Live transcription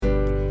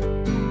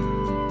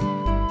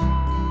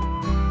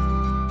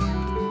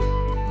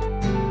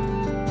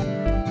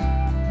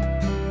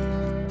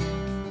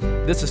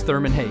This is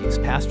Thurman Hayes,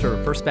 pastor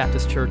of First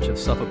Baptist Church of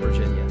Suffolk,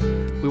 Virginia.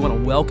 We want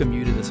to welcome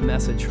you to this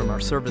message from our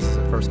services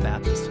at First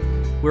Baptist.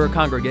 We're a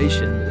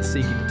congregation that is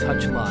seeking to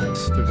touch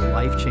lives through the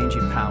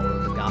life-changing power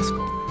of the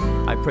gospel.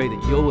 I pray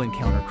that you'll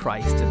encounter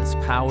Christ in his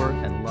power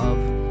and love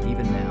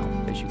even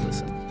now as you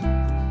listen.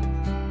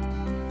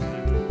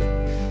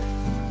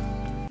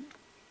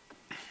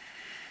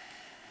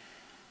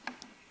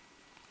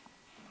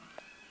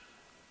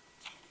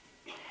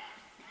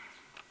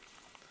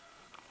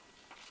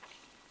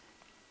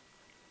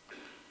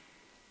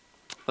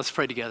 Let's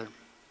pray together.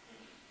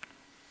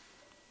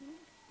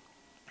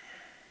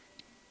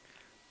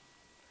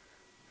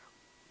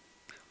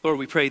 Lord,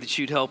 we pray that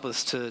you'd help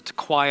us to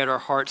quiet our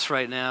hearts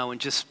right now and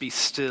just be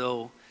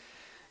still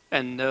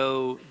and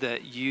know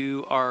that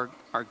you are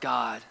our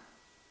God,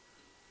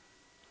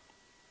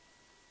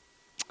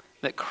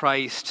 that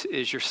Christ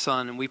is your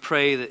Son. And we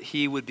pray that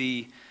he would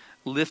be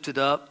lifted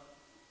up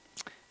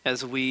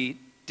as we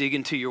dig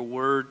into your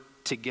word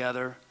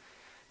together.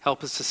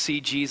 Help us to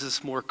see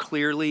Jesus more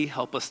clearly.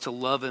 Help us to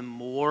love him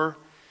more.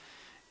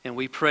 And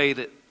we pray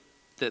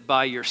that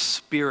by your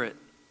Spirit,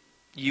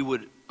 you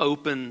would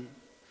open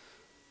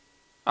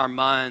our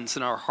minds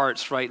and our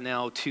hearts right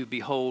now to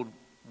behold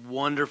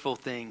wonderful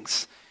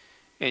things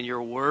in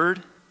your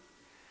word.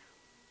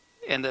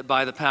 And that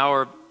by the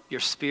power of your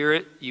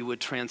Spirit, you would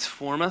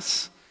transform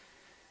us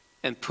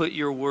and put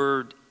your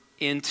word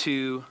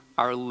into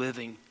our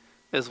living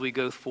as we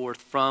go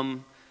forth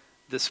from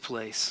this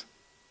place.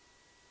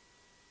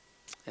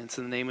 And it's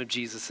in the name of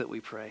Jesus that we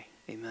pray.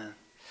 Amen.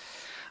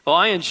 Well,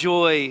 I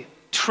enjoy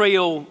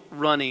trail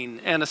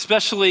running, and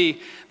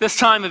especially this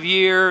time of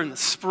year in the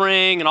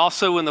spring and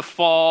also in the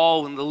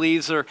fall when the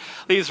leaves are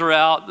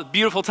out, the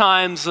beautiful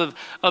times of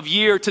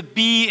year to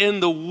be in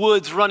the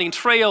woods running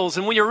trails.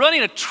 And when you're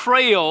running a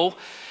trail,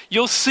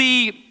 you'll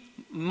see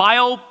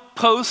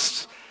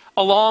mileposts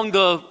along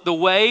the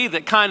way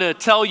that kind of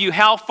tell you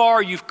how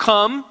far you've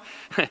come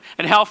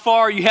and how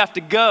far you have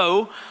to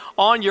go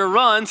on your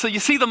run. So you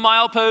see the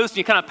mileposts and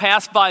you kind of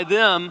pass by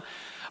them.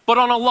 But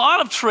on a lot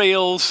of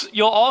trails,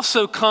 you'll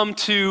also come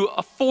to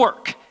a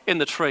fork in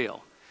the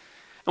trail.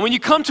 And when you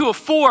come to a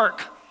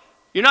fork,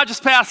 you're not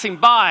just passing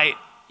by,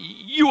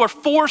 you are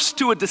forced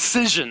to a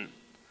decision.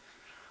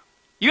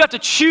 You have to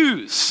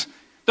choose.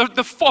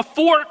 The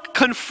fork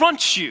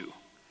confronts you.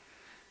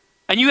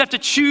 And you have to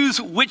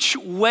choose which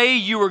way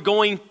you are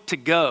going to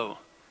go.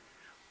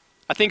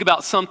 I think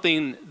about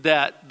something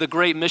that the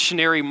great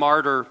missionary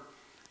martyr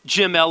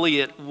Jim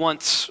Elliot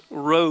once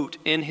wrote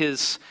in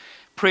his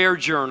prayer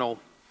journal.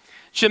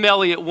 Jim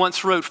Elliot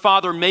once wrote,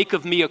 "Father, make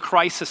of me a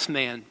crisis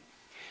man.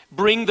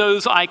 Bring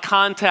those I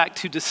contact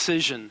to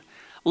decision.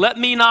 Let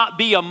me not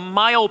be a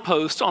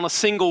milepost on a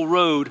single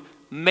road.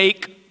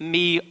 Make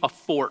me a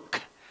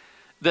fork,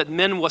 that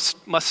men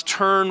must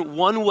turn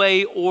one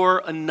way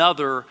or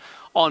another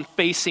on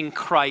facing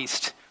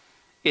Christ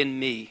in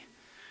me."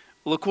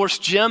 Well, of course,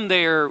 Jim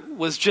there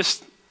was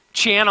just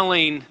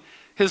channeling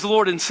his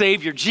Lord and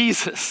Savior,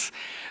 Jesus,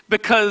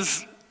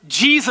 because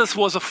Jesus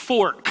was a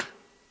fork.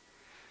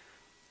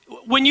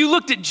 When you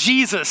looked at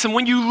Jesus, and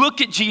when you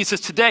look at Jesus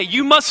today,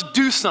 you must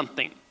do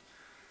something.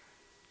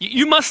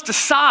 You must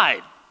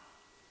decide.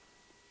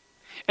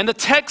 And the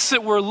text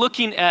that we're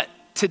looking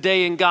at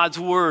today in God's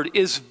Word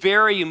is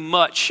very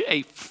much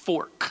a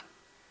fork.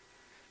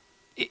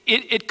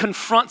 It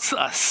confronts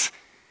us.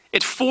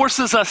 It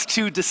forces us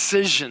to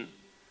decision.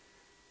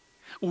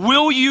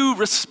 Will you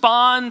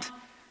respond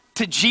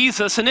to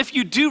Jesus? And if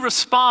you do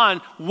respond,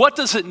 what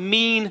does it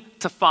mean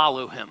to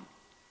follow him?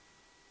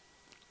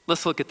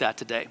 Let's look at that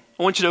today.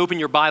 I want you to open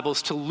your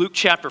Bibles to Luke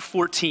chapter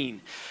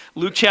 14.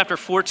 Luke chapter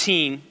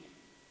 14.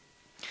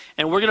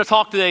 And we're going to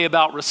talk today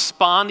about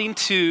responding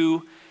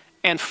to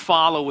and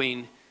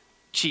following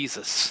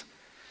Jesus.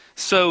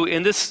 So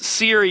in this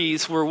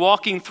series, we're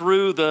walking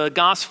through the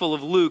Gospel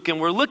of Luke, and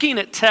we're looking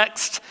at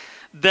texts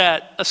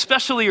that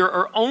especially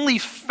are only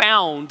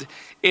found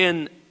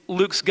in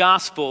Luke's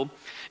Gospel.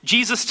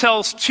 Jesus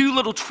tells two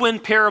little twin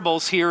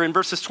parables here in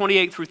verses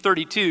 28 through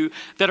 32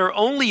 that are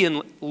only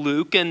in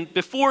Luke. And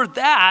before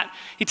that,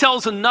 he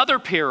tells another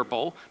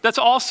parable that's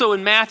also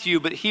in Matthew,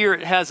 but here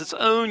it has its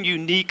own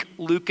unique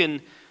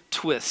Lucan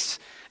twist.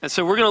 And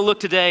so we're going to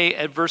look today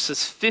at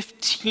verses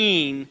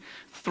 15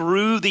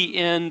 through the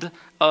end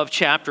of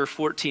chapter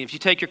 14. If you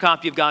take your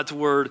copy of God's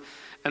Word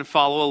and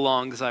follow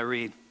along as I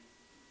read.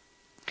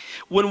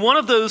 When one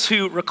of those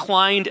who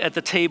reclined at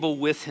the table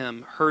with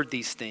him heard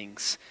these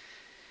things,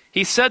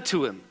 he said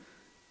to him,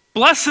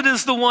 "Blessed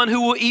is the one who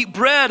will eat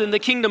bread in the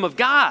kingdom of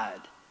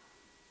God."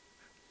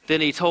 Then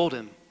he told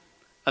him,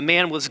 a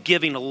man was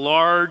giving a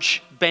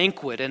large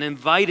banquet and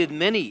invited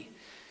many.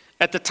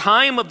 At the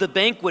time of the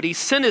banquet, he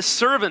sent his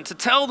servant to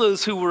tell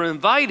those who were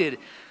invited,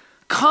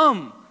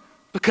 "Come,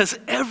 because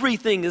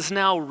everything is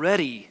now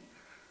ready."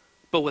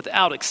 But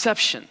without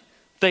exception,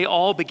 they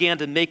all began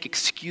to make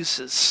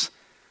excuses.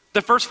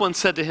 The first one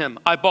said to him,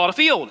 "I bought a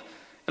field,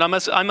 and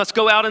I must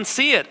go out and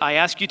see it. I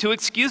ask you to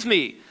excuse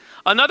me."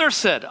 Another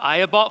said, "I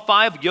have bought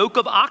 5 yoke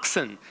of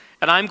oxen,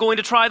 and I'm going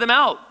to try them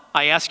out.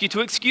 I ask you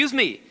to excuse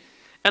me."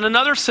 And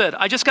another said,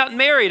 I just got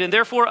married and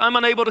therefore I'm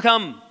unable to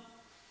come.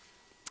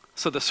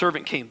 So the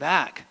servant came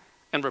back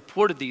and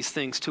reported these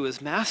things to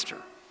his master.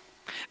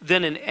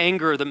 Then in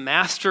anger, the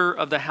master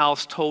of the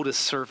house told his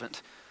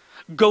servant,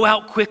 go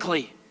out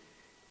quickly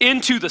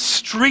into the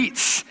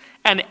streets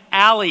and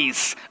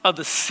alleys of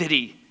the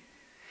city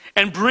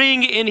and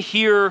bring in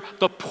here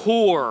the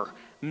poor,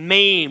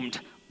 maimed,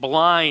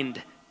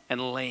 blind,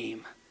 and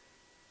lame.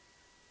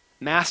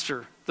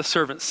 Master, the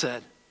servant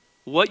said,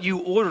 what you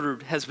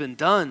ordered has been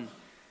done,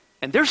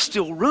 and there's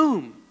still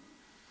room.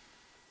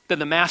 Then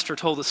the master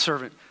told the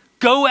servant,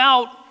 go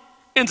out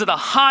into the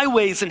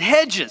highways and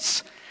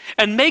hedges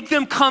and make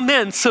them come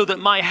in so that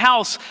my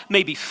house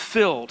may be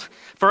filled.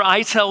 For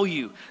I tell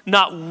you,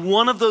 not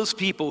one of those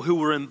people who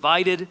were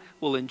invited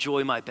will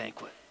enjoy my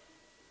banquet.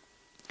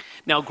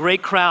 Now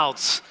great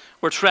crowds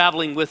were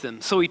traveling with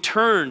him. So he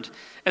turned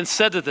and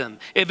said to them,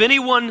 if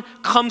anyone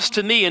comes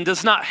to me and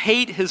does not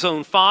hate his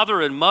own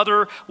father and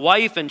mother,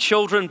 wife and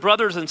children,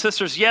 brothers and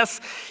sisters, yes,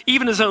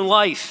 even his own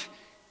life,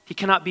 he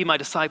cannot be my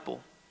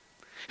disciple.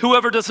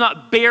 Whoever does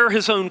not bear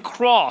his own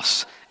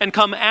cross and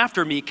come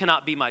after me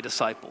cannot be my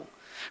disciple.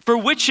 For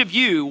which of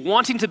you,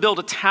 wanting to build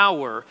a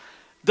tower,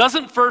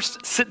 doesn't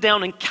first sit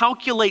down and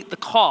calculate the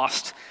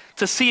cost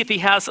to see if he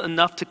has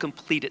enough to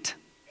complete it?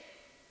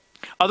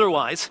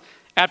 Otherwise,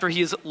 after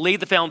he has laid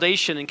the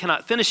foundation and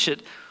cannot finish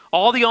it,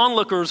 all the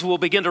onlookers will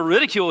begin to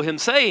ridicule him,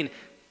 saying,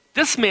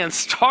 this man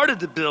started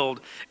to build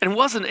and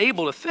wasn't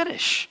able to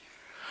finish.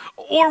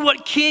 Or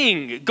what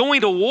king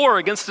going to war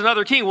against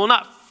another king will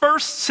not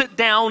first sit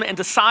down and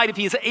decide if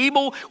he is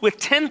able with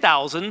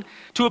 10,000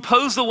 to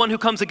oppose the one who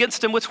comes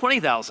against him with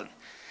 20,000?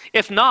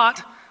 If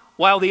not,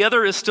 while the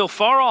other is still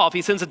far off,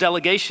 he sends a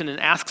delegation and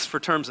asks for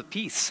terms of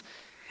peace.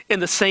 In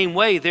the same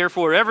way,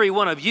 therefore, every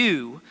one of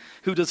you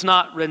who does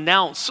not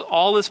renounce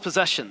all his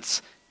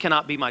possessions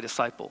cannot be my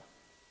disciple.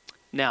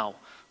 Now,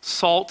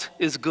 salt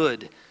is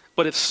good,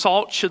 but if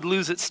salt should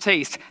lose its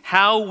taste,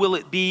 how will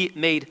it be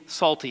made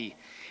salty?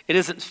 It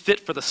isn't fit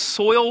for the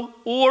soil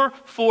or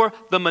for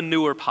the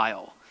manure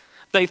pile.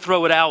 They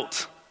throw it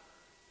out.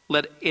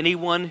 Let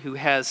anyone who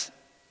has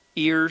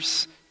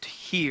ears to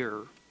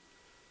hear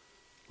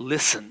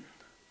listen.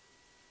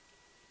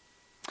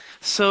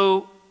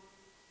 So,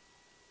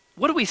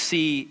 what do we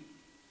see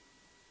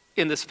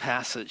in this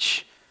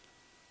passage?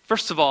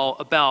 First of all,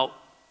 about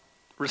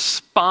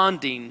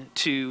responding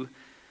to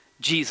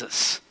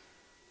Jesus.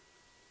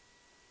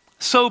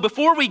 So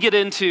before we get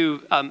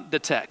into the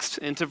text,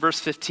 into verse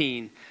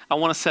 15, I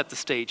want to set the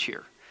stage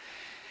here.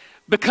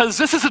 Because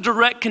this is a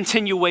direct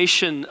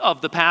continuation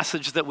of the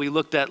passage that we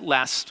looked at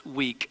last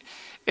week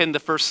in the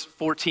first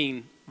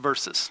 14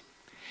 verses.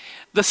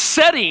 The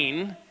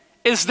setting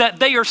is that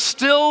they are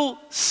still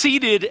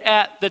seated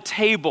at the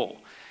table.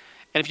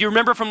 And if you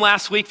remember from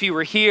last week, if you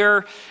were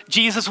here,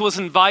 Jesus was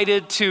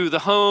invited to the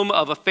home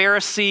of a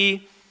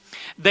Pharisee.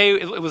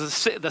 It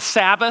was the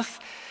Sabbath.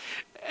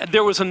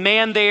 There was a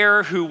man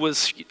there who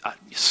was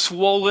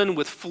swollen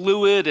with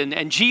fluid,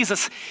 and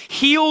Jesus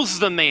heals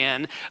the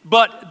man.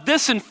 But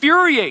this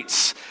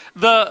infuriates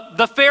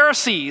the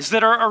Pharisees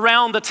that are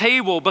around the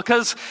table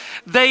because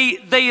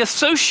they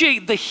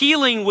associate the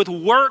healing with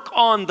work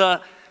on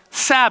the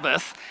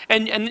Sabbath.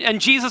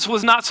 And Jesus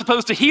was not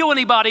supposed to heal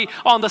anybody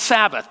on the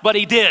Sabbath, but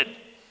he did.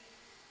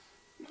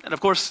 And of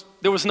course,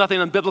 there was nothing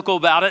unbiblical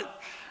about it,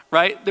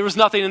 right? There was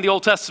nothing in the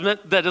Old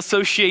Testament that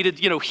associated,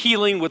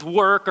 healing with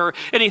work or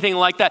anything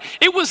like that.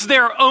 It was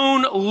their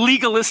own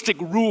legalistic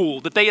rule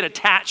that they had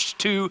attached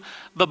to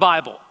the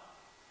Bible.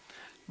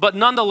 But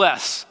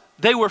nonetheless,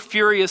 they were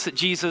furious at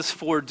Jesus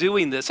for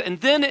doing this. And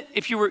then,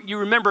 if you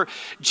remember,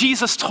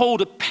 Jesus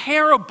told a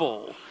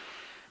parable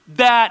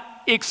that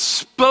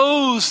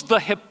exposed the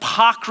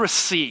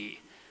hypocrisy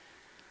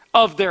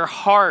of their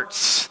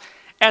hearts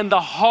and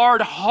the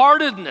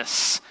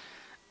hard-heartedness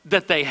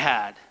that they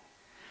had.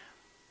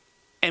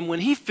 And when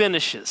he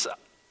finishes,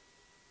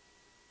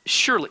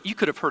 surely you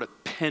could have heard a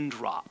pin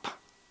drop.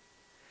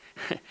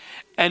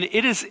 And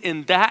it is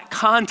in that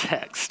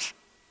context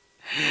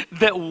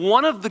that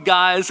one of the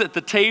guys at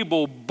the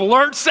table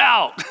blurts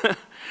out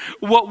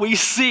what we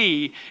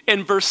see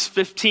in verse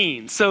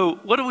 15. So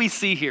what do we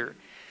see here?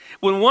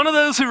 When one of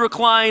those who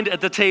reclined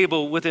at the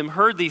table with him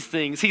heard these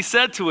things, he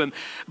said to him,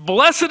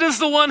 "Blessed is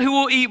the one who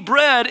will eat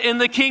bread in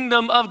the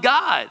kingdom of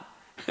God."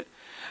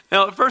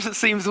 Now, at first it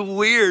seems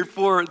weird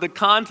for the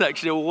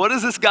context. What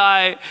is this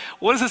guy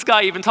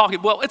even talking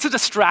about? Well, it's a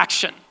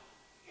distraction.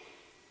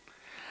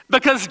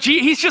 Because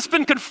he's just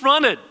been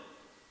confronted.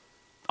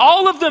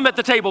 All of them at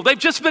the table, they've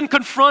just been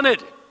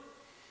confronted.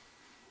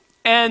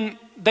 And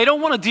they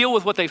don't want to deal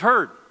with what they've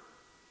heard.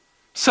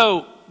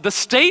 So the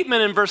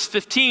statement in verse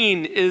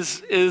 15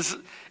 is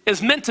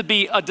meant to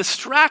be a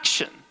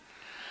distraction.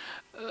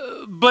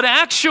 But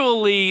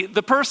actually,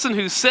 the person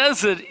who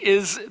says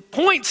it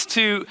points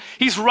to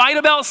he's right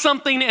about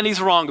something and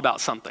he's wrong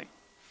about something.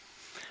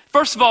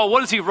 First of all,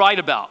 what is he right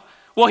about?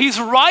 Well, he's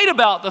right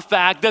about the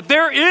fact that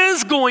there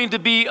is going to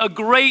be a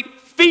great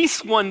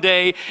feast one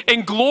day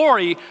in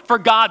glory for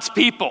God's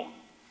people.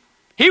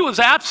 He was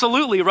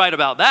absolutely right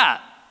about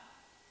that.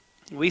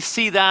 We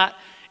see that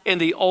in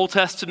the Old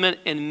Testament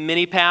in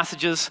many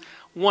passages.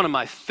 One of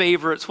my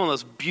favorites, one of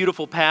those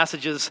beautiful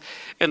passages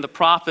in the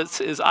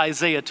prophets is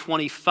Isaiah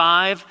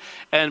 25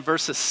 and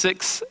verses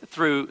 6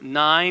 through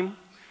 9.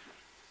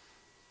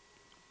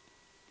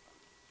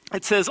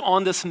 It says,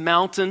 "On this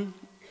mountain,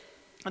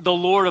 the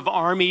Lord of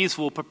armies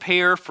will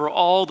prepare for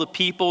all the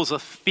peoples a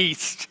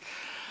feast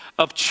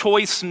of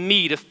choice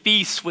meat, a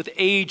feast with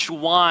aged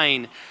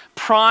wine,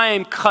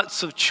 prime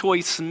cuts of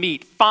choice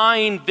meat,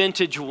 fine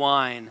vintage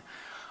wine.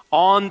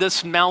 On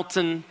this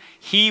mountain,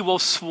 he will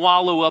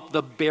swallow up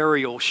the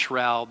burial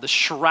shroud, the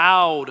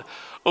shroud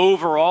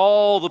over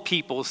all the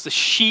peoples, the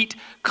sheet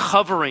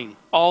covering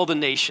all the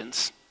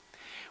nations.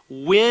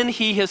 When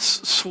he has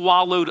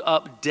swallowed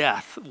up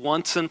death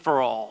once and for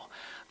all,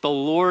 the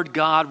Lord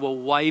God will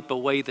wipe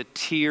away the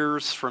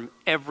tears from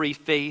every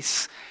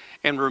face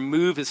and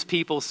remove his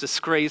people's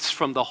disgrace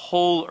from the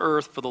whole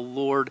earth, for the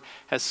Lord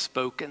has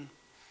spoken.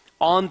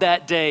 On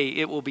that day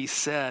it will be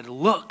said,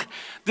 look,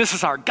 this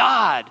is our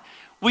God.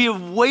 We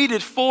have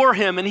waited for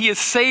him and he has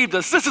saved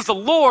us. This is the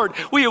Lord.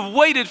 We have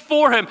waited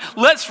for him.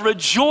 Let's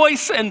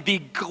rejoice and be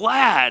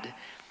glad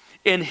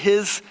in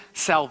his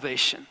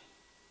salvation."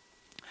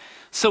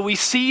 So we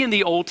see in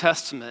the Old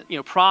Testament,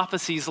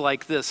 prophecies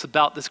like this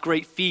about this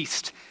great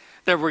feast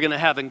that we're going to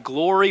have in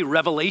glory.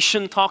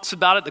 Revelation talks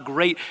about it, the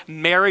great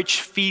marriage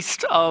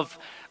feast of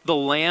the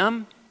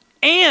Lamb.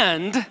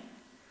 And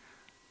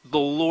the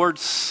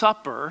Lord's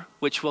Supper,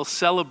 which we'll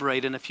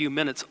celebrate in a few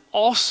minutes,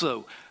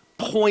 also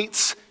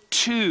points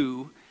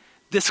to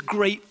this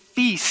great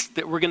feast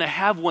that we're going to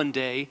have one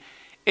day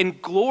in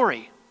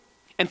glory.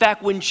 In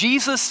fact, when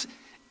Jesus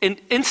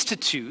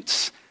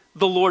institutes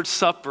the Lord's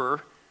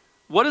Supper,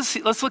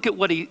 let's look at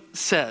what he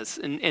says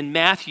in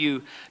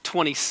Matthew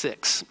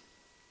 26. It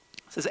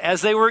says,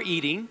 "As they were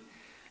eating,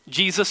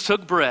 Jesus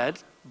took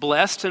bread,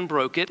 blessed and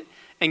broke it,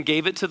 and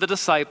gave it to the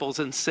disciples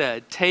and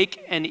said,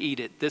 'Take and eat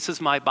it. This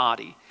is my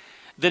body.'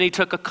 Then he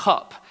took a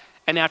cup,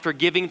 and after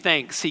giving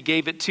thanks, he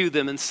gave it to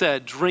them and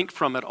said, 'Drink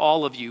from it,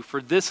 all of you,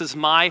 for this is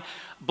my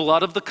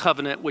blood of the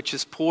covenant, which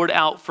is poured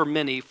out for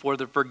many for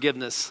the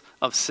forgiveness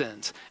of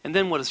sins.'" And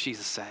then what does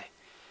Jesus say?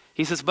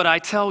 He says, "But I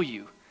tell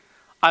you,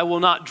 I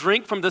will not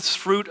drink from this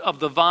fruit of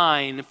the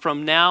vine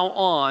from now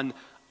on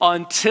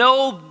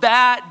until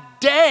that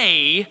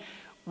day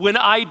when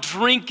I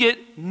drink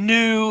it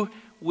new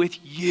with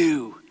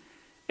you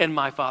in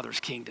my Father's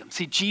kingdom."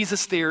 See,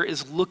 Jesus there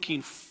is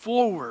looking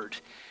forward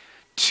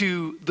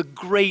to the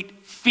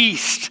great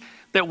feast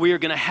that we are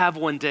going to have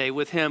one day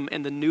with him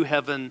in the new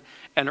heaven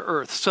and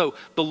earth. So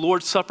the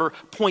Lord's Supper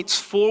points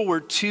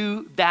forward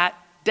to that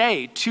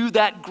day, to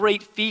that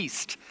great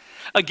feast.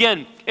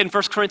 Again, in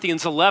 1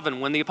 Corinthians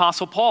 11, when the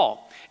Apostle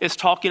Paul is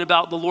talking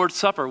about the Lord's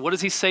Supper, what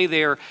does he say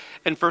there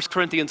in 1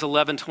 Corinthians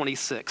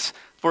 11:26?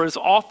 "For as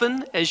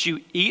often as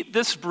you eat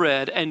this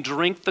bread and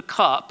drink the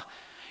cup,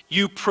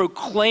 you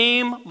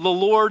proclaim the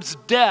Lord's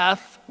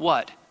death,"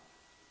 what?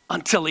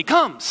 "Until he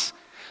comes."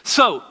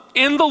 So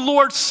in the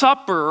Lord's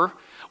Supper,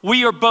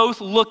 we are both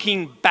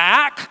looking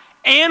back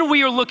and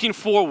we are looking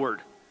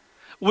forward.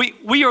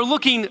 We are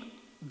looking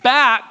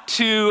back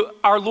to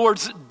our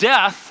Lord's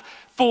death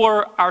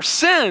for our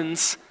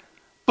sins,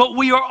 but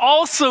we are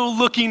also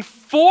looking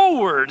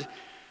forward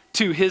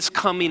to his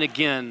coming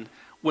again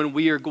when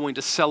we are going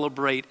to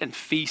celebrate and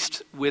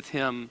feast with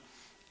him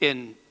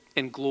in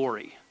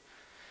glory.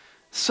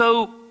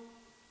 So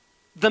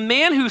the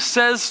man who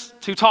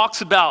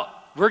talks about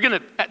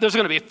there's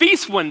going to be a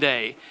feast one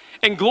day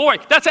in glory,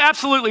 that's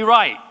absolutely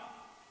right.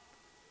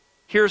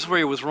 Here's where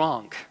he was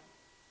wrong.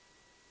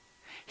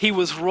 He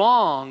was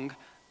wrong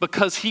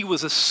because he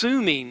was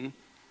assuming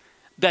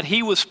that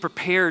he was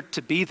prepared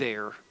to be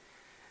there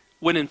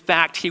when in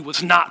fact he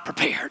was not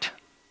prepared.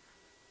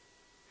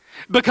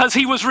 Because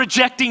he was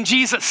rejecting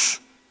Jesus.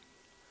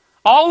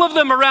 All of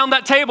them around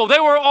that table, they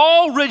were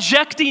all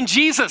rejecting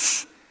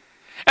Jesus.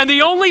 And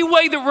the only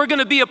way that we're going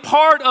to be a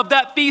part of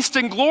that feast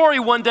in glory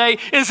one day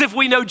is if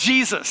we know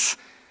Jesus.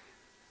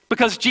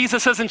 Because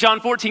Jesus says in John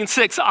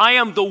 14:6, "I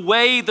am the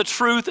way, the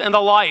truth, and the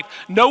life.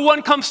 No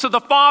one comes to the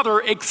Father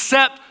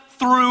except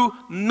through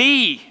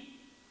me."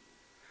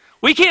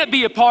 We can't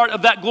be a part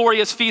of that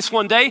glorious feast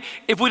one day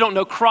if we don't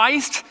know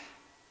Christ.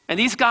 And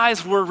these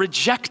guys were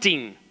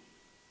rejecting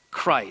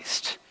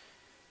Christ.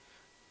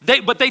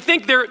 But they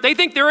think they're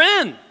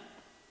in.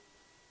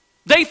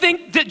 They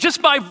think that just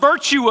by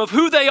virtue of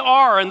who they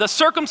are and the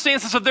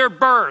circumstances of their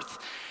birth,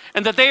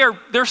 and that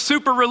they're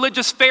super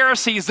religious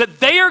Pharisees,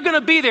 that they are going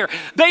to be there.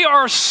 They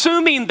are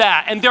assuming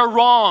that, and they're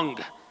wrong.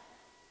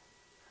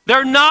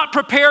 They're not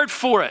prepared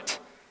for it.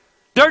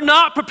 They're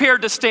not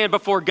prepared to stand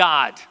before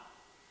God.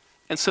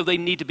 And so they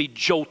need to be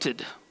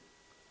jolted.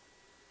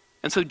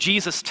 And so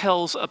Jesus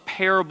tells a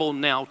parable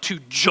now to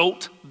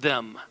jolt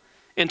them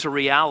into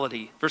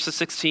reality. Verses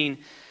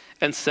 16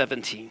 and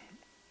 17.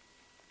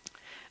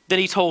 Then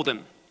he told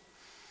them,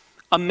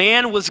 "A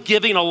man was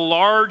giving a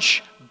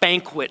large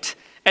banquet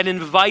and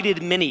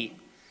invited many.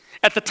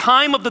 At the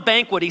time of the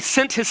banquet, he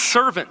sent his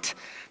servant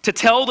to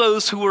tell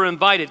those who were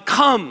invited,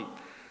 'Come,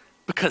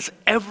 because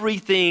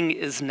everything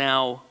is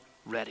now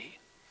ready.'"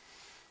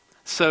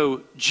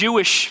 So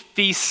Jewish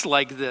feasts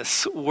like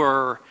this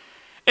were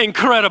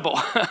incredible.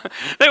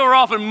 They were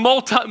often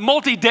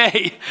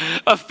multi-day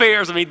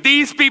affairs. I mean,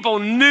 these people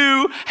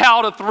knew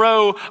how to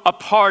throw a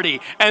party.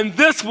 And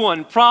this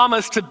one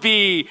promised to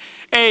be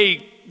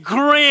a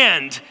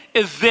grand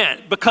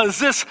event because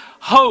this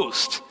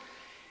host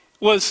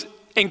was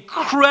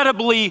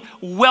incredibly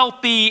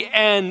wealthy,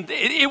 and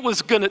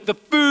the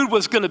food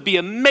was gonna be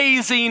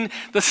amazing,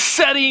 the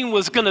setting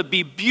was gonna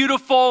be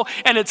beautiful,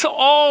 and it's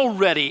all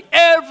ready.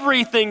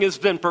 Everything has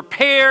been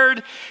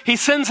prepared. He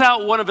sends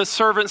out one of his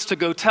servants to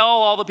go tell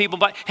all the people,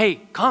 hey,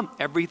 come,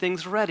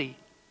 everything's ready.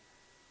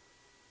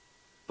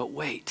 But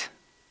wait.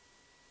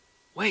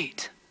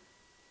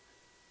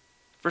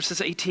 Verses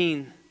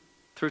 18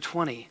 through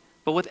 20.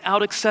 But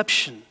without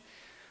exception,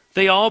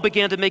 they all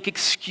began to make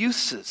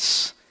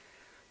excuses.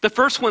 The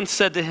first one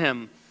said to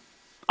him,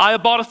 I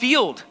have bought a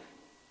field,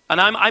 and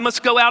I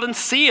must go out and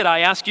see it. I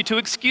ask you to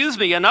excuse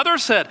me. Another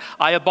said,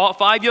 I have bought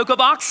 5 yoke of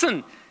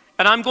oxen,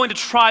 and I'm going to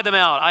try them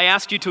out. I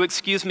ask you to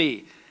excuse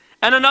me.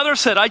 And another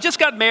said, I just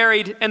got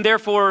married, and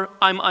therefore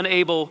I'm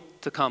unable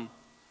to come.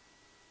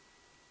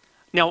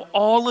 Now,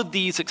 all of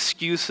these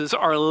excuses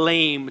are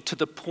lame to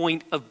the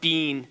point of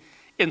being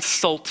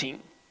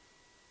insulting.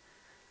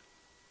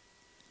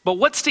 But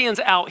what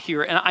stands out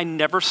here, and I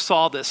never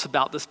saw this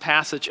about this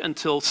passage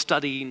until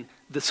studying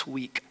this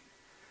week,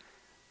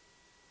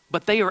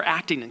 but they are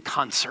acting in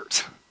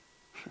concert.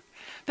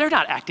 They're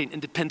not acting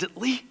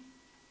independently.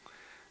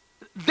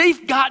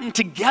 They've gotten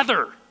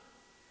together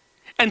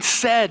and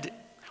said,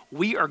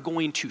 we are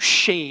going to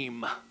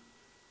shame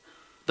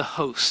the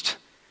host.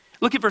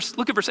 Look at verse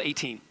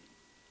 18.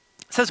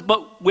 It says,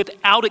 but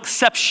without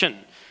exception.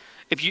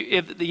 If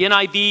the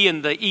NIV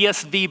and the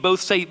ESV both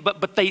say,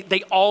 but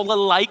they all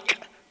alike.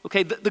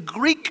 Okay, the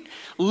Greek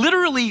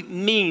literally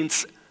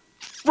means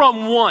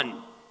from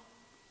one.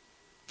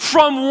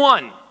 From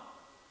one.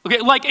 Okay,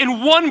 like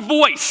in one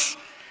voice,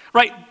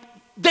 right?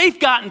 They've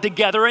gotten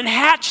together and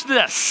hatched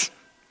this.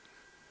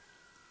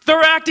 They're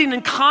acting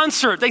in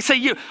concert. They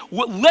say,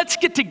 let's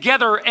get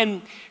together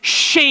and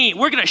shame.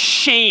 We're going to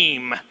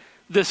shame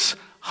this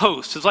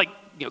host. It's like,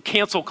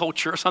 cancel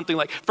culture or something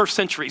like first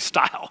century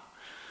style.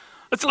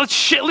 Let's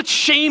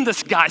shame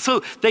this guy.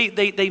 So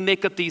they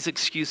make up these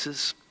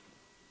excuses.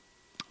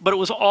 But it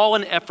was all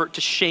an effort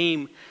to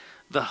shame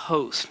the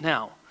host.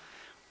 Now,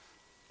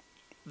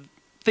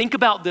 think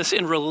about this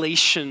in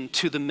relation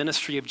to the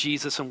ministry of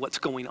Jesus and what's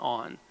going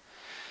on.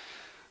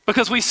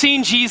 Because we've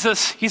seen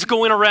Jesus, he's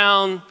going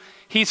around,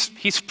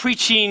 he's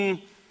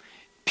preaching,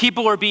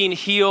 people are being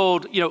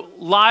healed,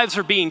 lives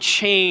are being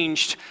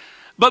changed.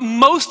 But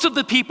most of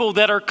the people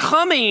that are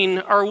coming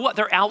are what?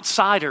 They're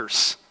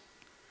outsiders.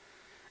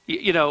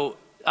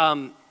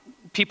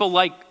 People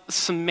like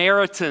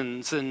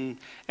Samaritans and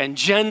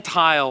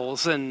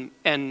Gentiles and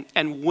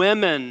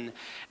women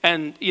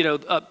and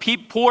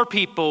poor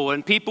people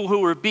and people who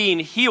were being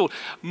healed.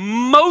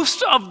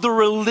 Most of the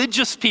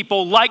religious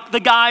people, like the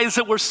guys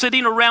that were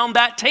sitting around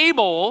that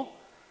table,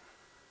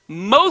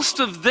 most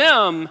of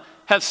them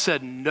have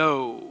said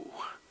no.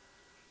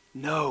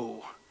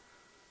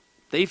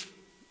 They've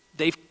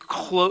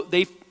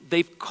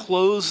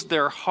closed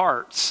their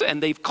hearts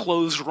and they've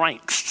closed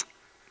ranks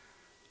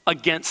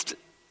against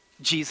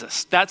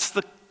Jesus. That's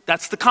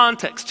the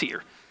context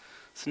here.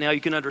 So now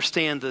you can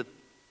understand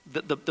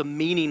the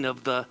meaning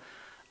of the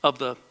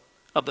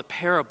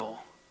parable.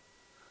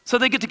 So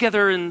they get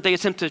together and they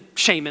attempt to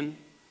shame him.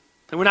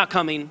 And we're not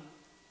coming.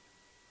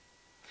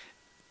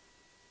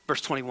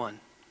 Verse 21.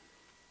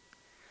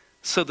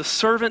 So the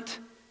servant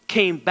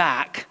came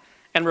back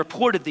and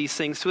reported these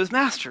things to his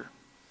master.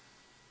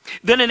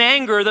 Then in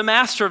anger, the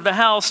master of the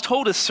house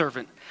told his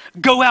servant,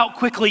 go out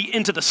quickly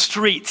into the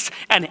streets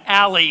and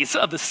alleys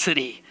of the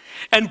city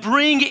and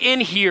bring in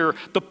here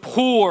the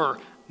poor,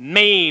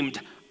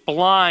 maimed,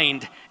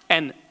 blind,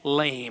 and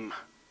lame.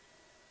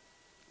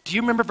 Do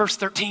you remember verse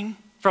 13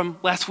 from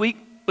last week?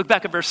 Look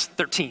back at verse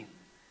 13.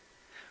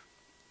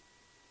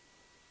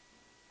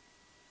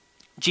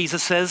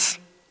 Jesus says,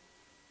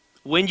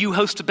 when you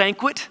host a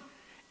banquet,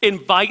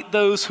 invite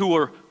those who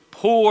are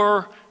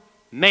poor,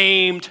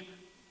 maimed,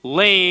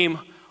 lame,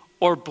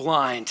 or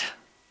blind.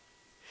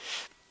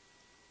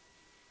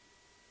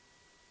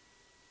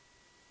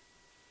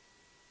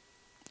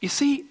 You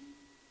see,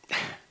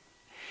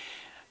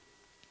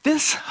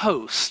 this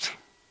host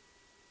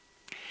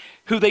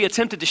who they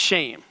attempted to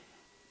shame,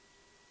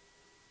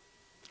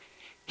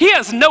 he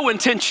has no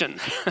intention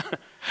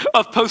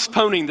of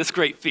postponing this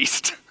great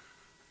feast,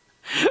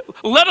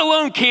 let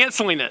alone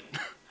canceling it.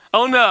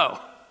 Oh no.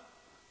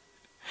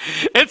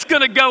 It's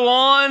going to go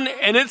on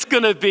and it's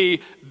going to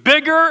be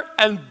bigger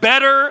and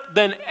better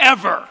than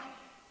ever.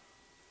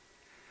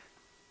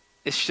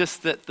 It's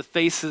just that the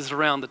faces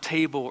around the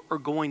table are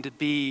going to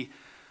be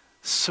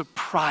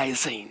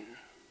surprising.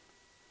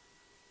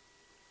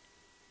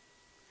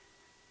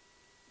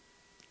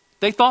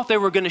 They thought they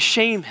were going to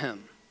shame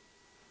him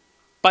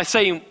by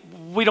saying,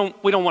 we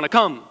don't want to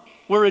come.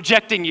 We're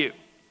rejecting you.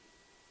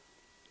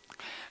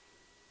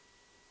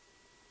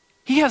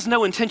 He has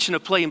no intention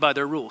of playing by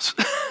their rules.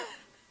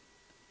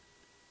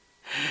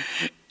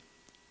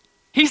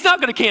 He's not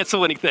going to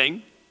cancel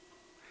anything.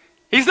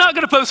 He's not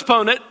going to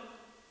postpone it.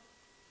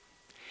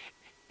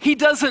 He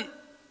doesn't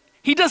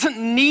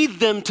need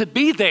them to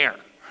be there.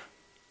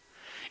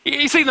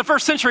 You see, in the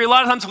first century, a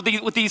lot of times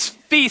with these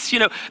feasts,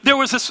 there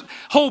was this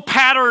whole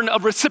pattern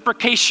of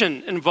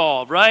reciprocation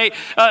involved, right?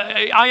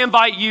 I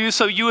invite you,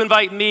 so you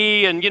invite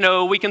me, and,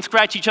 we can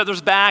scratch each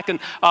other's back and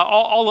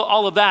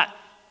all of that.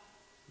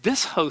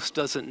 This host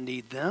doesn't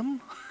need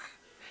them.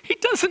 He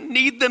doesn't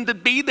need them to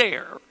be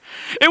there.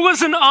 It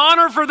was an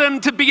honor for them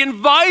to be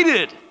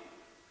invited.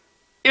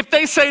 If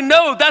they say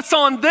no, that's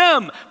on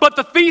them, but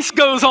the feast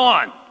goes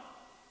on.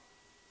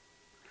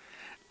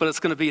 But it's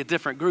going to be a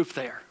different group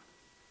there.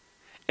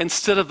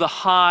 Instead of the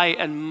high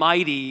and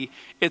mighty,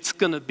 it's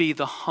going to be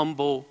the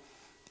humble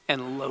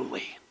and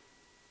lowly.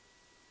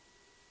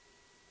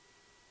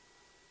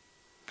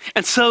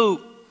 And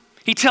so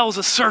he tells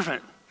a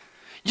servant,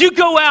 you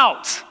go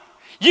out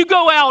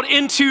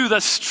into the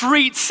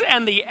streets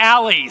and the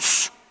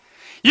alleys.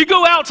 You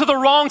go out to the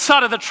wrong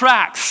side of the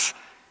tracks.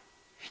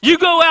 You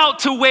go out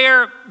to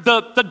where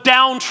the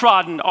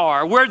downtrodden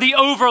are, where the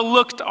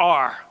overlooked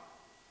are.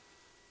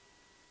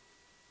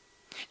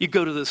 You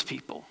go to those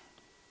people.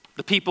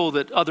 The people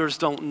that others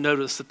don't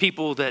notice, the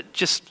people that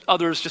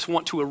others just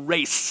want to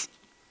erase.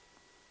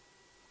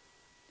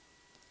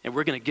 And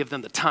we're going to give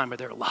them the time of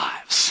their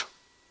lives.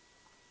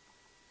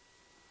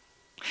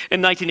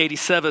 In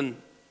 1987,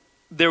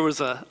 there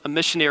was a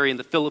missionary in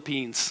the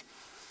Philippines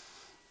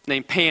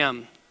named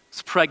Pam,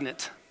 was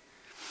pregnant.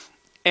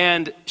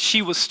 And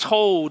she was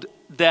told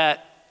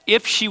that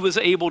if she was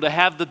able to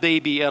have the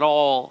baby at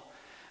all,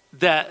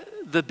 that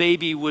the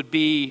baby would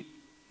be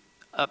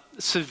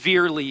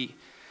severely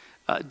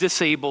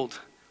disabled,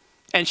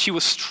 and she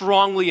was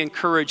strongly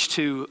encouraged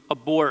to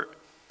abort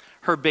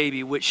her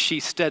baby, which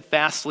she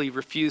steadfastly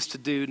refused to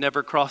do,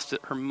 never crossed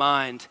her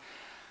mind.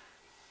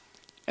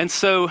 And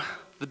so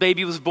the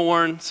baby was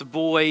born. It's a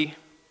boy.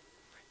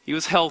 He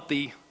was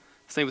healthy.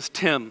 His name was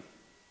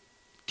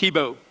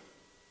Tebow.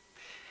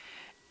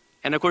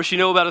 And of course, you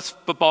know about his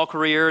football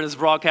career and his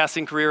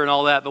broadcasting career and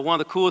all that, but one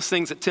of the coolest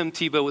things that Tim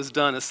Tebow has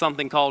done is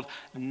something called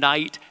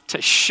Night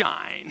to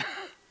Shine.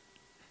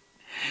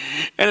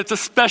 And it's a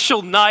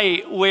special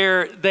night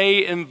where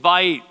they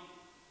invite,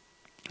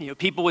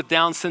 people with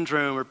Down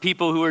syndrome or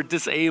people who are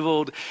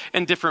disabled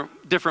in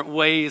different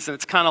ways. And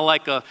it's kind of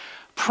like a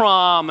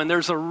prom, and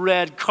there's a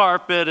red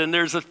carpet, and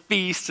there's a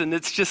feast, and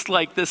it's just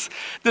like this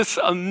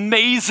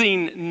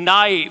amazing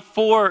night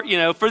for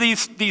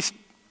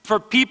for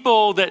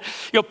people that,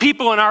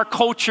 people in our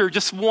culture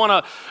just want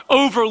to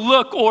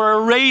overlook or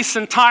erase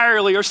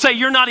entirely or say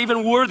you're not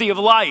even worthy of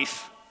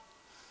life.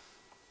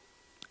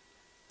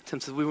 Tim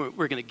says, we're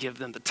going to give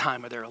them the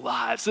time of their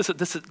lives. This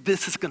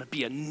is going to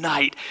be a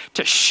night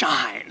to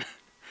shine.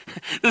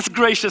 This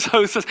gracious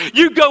host says,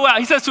 you go out.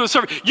 He says to a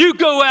servant, you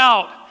go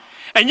out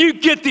and you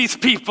get these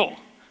people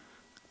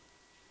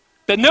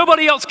that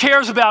nobody else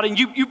cares about, and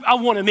I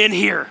want them in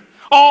here,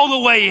 all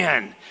the way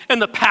in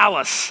the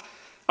palace,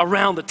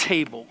 around the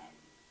table.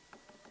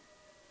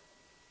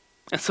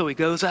 And so he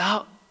goes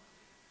out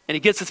and he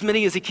gets as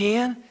many as he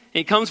can. And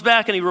he comes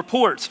back and he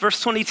reports,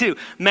 verse 22,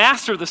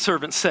 Master, the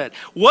servant said,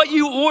 what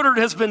you ordered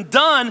has been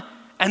done,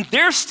 and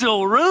there's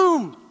still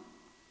room.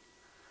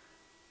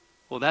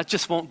 Well, that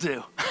just won't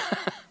do.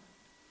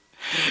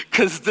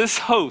 Because this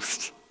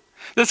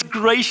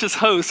gracious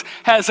host,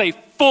 has a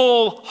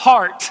full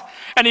heart,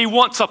 and he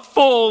wants a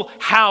full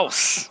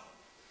house.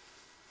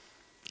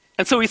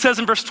 And so he says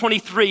in verse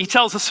 23, he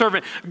tells the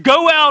servant,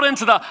 go out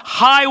into the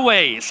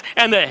highways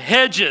and the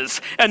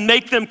hedges and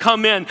make them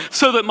come in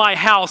so that my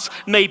house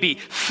may be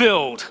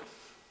filled.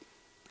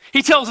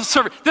 He tells the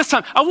servant, this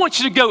time, I want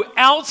you to go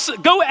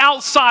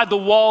outside the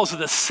walls of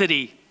the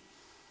city.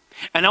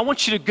 And I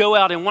want you to go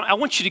out and I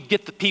want you to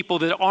get the people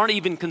that aren't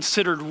even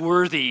considered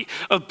worthy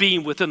of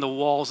being within the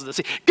walls of the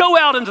city. Go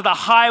out into the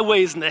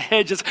highways and the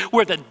hedges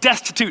where the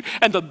destitute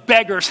and the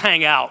beggars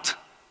hang out.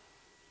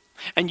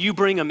 And you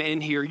bring them in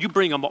here. You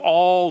bring them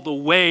all the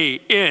way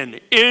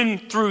in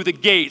through the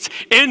gates,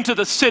 into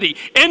the city,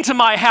 into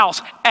my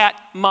house,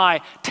 at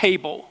my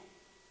table.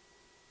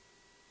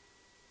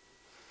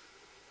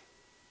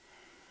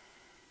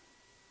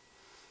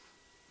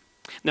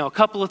 Now, a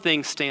couple of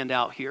things stand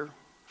out here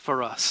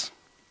for us.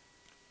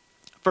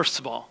 First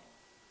of all,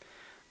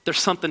 there's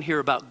something here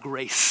about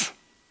grace.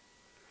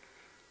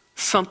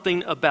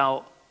 Something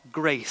about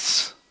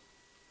grace.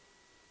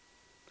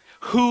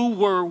 Who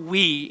were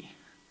we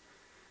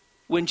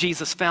when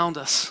Jesus found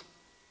us?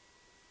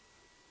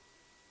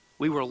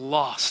 We were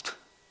lost.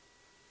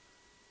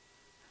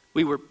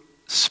 We were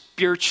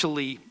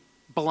spiritually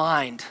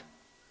blind.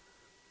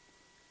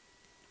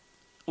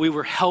 We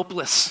were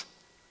helpless.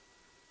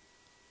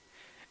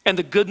 And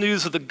the good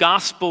news of the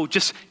gospel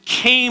just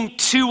came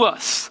to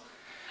us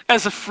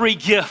as a free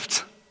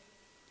gift.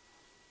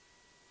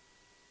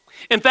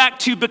 In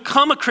fact, to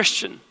become a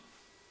Christian,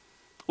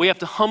 we have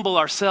to humble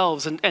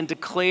ourselves and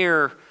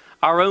declare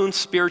our own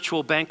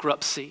spiritual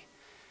bankruptcy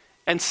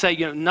and say,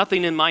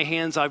 nothing in my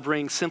hands I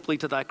bring, simply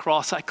to thy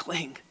cross I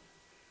cling.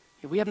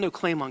 We have no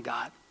claim on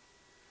God.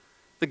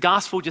 The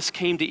gospel just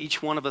came to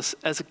each one of us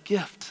as a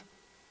gift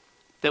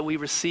that we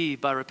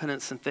receive by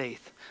repentance and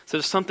faith. So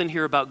there's something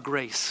here about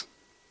grace.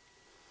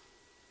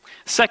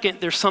 Second,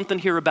 there's something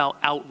here about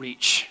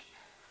outreach.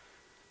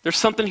 There's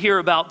something here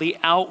about the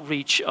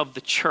outreach of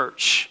the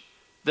church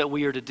that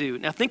we are to do.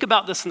 Now think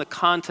about this in the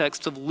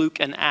context of Luke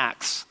and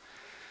Acts.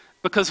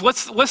 Because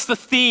what's the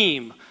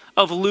theme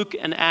of Luke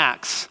and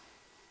Acts?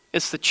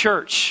 It's the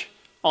church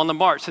on the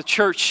march, the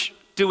church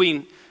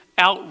doing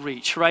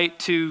outreach, right,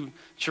 to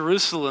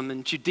Jerusalem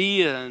and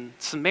Judea and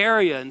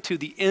Samaria and to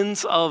the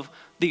ends of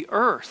the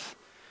earth.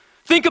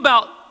 Think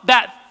about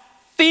that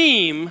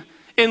theme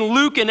in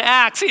Luke and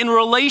Acts in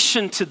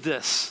relation to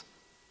this.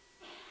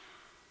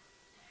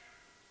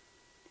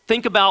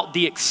 Think about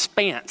the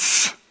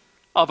expanse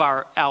of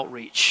our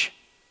outreach.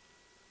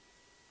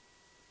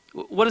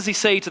 What does he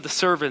say to the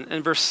servant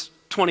in verse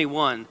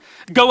 21?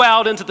 Go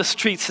out into the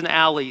streets and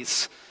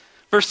alleys.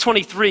 Verse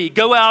 23,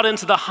 go out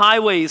into the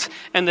highways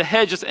and the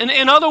hedges. And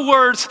in other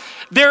words,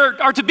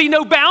 there are to be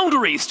no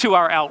boundaries to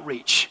our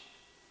outreach.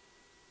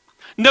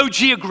 No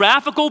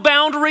geographical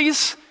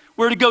boundaries.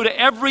 We're to go to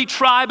every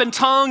tribe and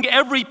tongue,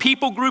 every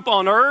people group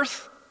on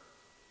earth.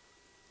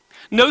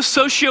 No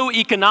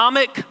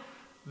socioeconomic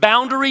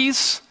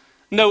boundaries,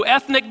 no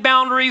ethnic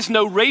boundaries,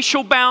 no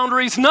racial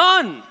boundaries,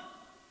 none.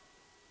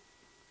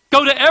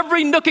 Go to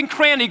every nook and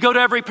cranny, go to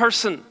every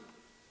person.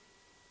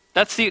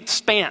 That's the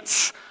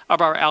expanse of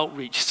our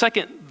outreach.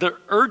 Second, the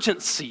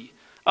urgency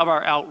of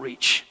our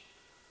outreach.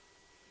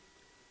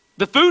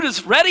 The food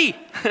is ready.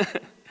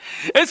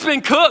 It's been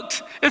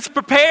cooked. It's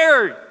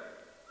prepared.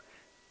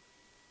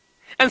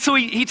 And so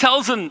he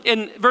tells them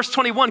in verse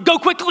 21, go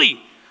quickly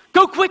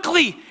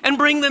and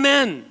bring them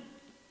in.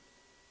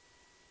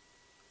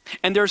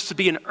 And there's to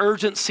be an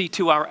urgency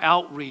to our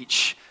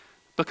outreach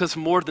because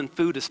more than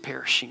food is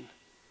perishing.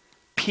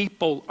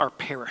 People are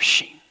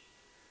perishing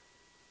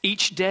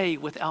each day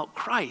without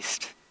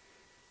Christ.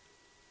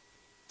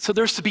 So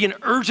there's to be an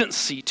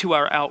urgency to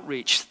our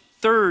outreach.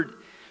 Third,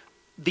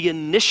 the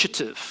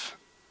initiative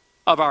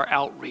of our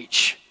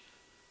outreach.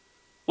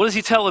 What does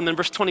he tell them in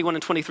verse 21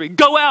 and 23?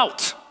 Go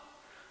out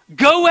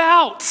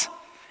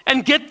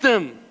and get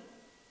them.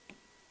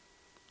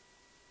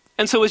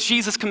 And so as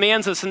Jesus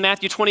commands us in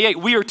Matthew 28,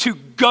 we are to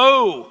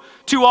go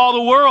to all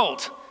the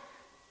world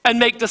and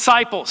make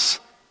disciples.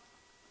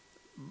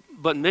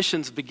 But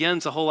missions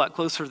begins a whole lot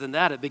closer than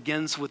that. It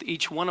begins with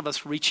each one of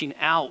us reaching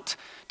out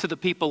to the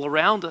people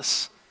around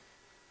us,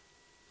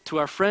 to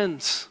our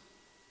friends,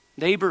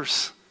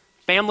 neighbors,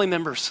 family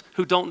members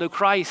who don't know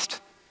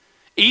Christ.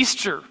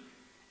 Easter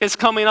is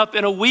coming up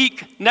in a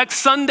week, next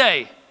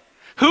Sunday.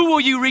 Who will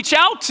you reach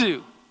out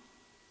to?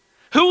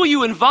 Who will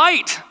you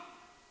invite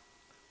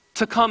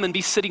to come and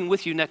be sitting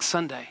with you next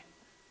Sunday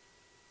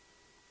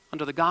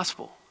under the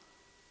gospel?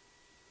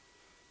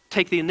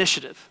 Take the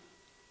initiative.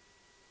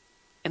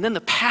 And then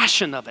the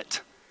passion of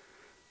it.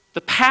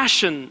 The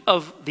passion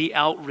of the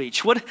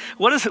outreach. What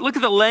is it? Look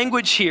at the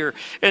language here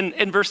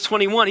in verse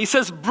 21. He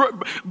says,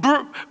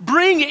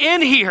 bring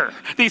in here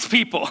these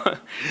people.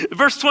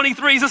 Verse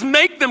 23, he says,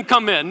 make them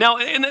come in. Now,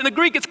 in the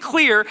Greek, it's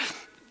clear,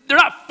 they're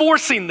not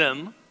forcing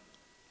them,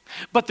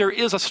 but there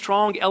is a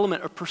strong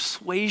element of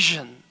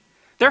persuasion.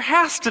 There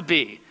has to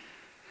be.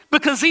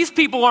 Because these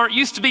people aren't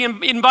used to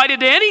being invited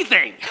to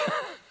anything,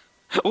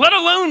 let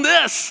alone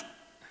this.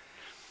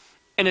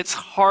 And it's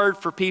hard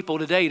for people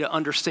today to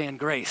understand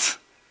grace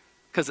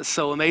because it's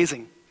so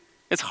amazing.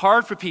 It's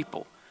hard for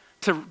people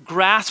to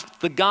grasp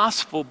the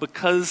gospel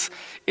because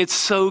it's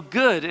so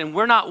good and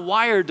we're not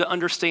wired to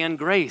understand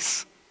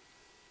grace.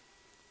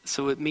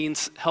 So it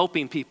means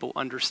helping people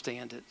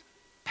understand it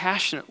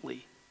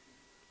passionately.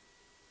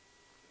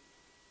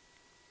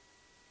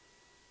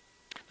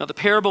 Now the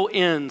parable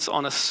ends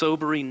on a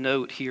sobering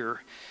note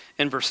here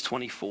in verse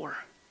 24.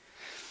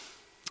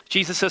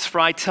 Jesus says, for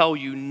I tell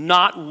you,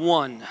 not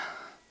one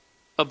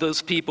of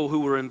those people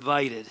who were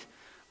invited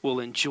will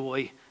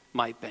enjoy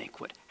my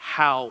banquet.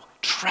 How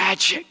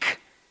tragic.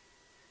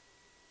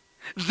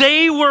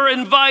 They were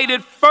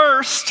invited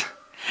first,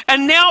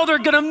 and now they're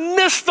going to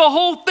miss the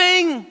whole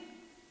thing.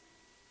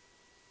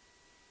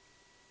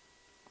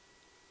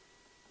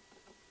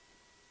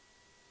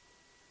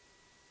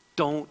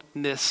 Don't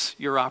miss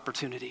your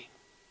opportunity.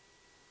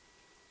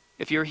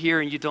 If you're here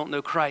and you don't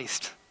know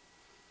Christ,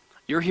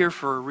 you're here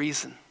for a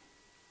reason.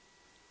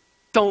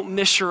 Don't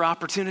miss your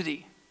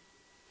opportunity.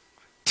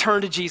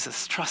 Turn to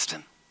Jesus. Trust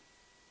him.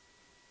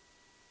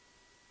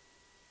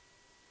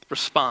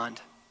 Respond.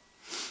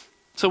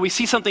 So we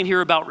see something here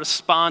about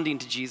responding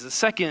to Jesus.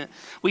 Second,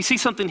 we see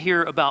something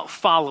here about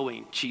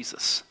following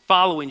Jesus.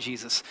 Following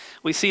Jesus.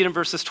 We see it in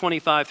verses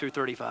 25 through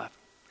 35.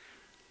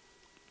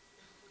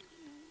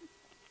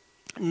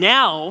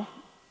 Now,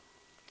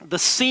 the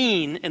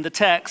scene in the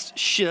text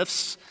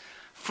shifts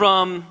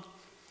from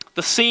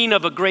the scene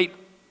of a great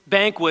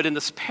banquet in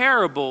this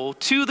parable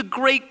to the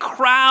great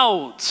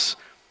crowds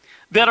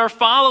that are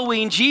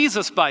following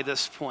Jesus by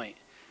this point.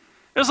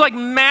 There's like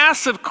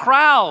massive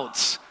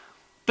crowds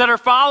that are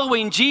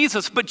following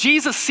Jesus, but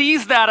Jesus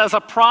sees that as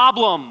a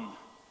problem.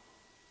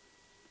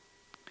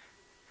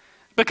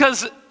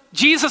 Because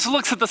Jesus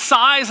looks at the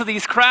size of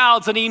these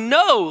crowds and he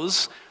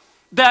knows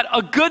that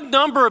a good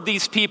number of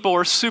these people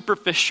are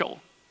superficial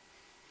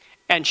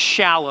and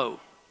shallow.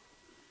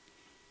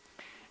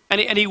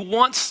 And he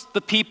wants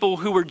the people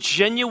who are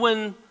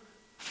genuine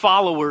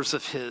followers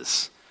of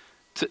his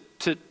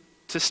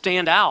to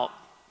stand out,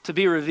 to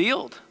be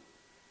revealed.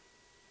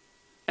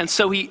 And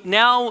so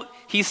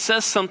he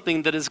says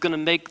something that is going to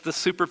make the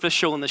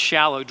superficial and the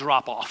shallow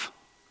drop off.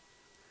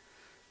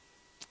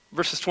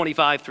 Verses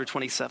 25 through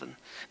 27.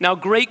 Now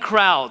great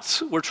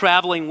crowds were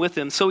traveling with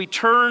him, so he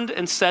turned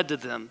and said to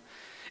them,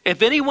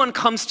 if anyone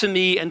comes to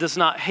me and does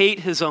not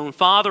hate his own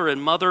father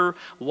and mother,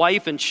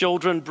 wife and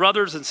children,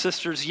 brothers and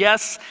sisters,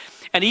 yes,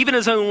 and even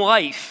his own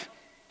life,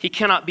 he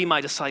cannot be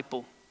my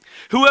disciple.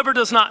 Whoever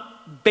does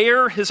not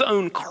bear his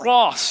own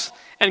cross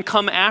and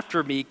come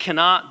after me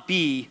cannot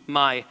be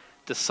my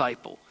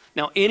disciple.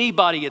 Now,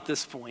 anybody at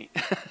this point,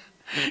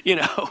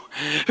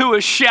 who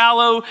is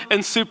shallow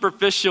and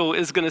superficial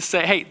is going to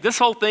say, hey, this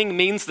whole thing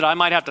means that I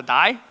might have to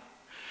die,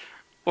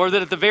 or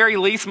that at the very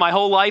least my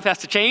whole life has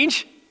to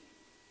change.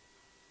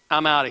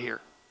 I'm out of here.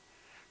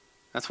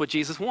 That's what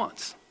Jesus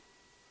wants.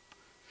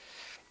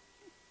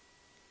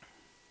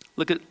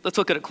 Let's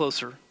look at it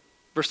closer.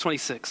 Verse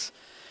 26.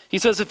 He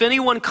says, if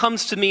anyone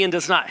comes to me and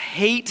does not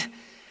hate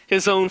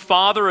his own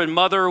father and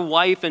mother,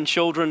 wife and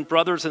children,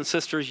 brothers and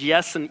sisters,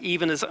 yes, and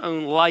even his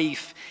own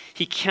life,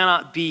 he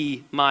cannot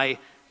be my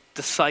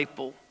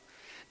disciple.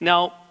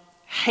 Now,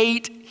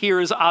 hate here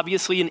is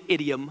obviously an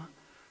idiom,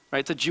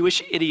 right? It's a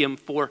Jewish idiom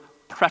for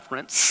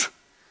preference,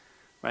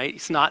 right?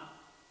 It's not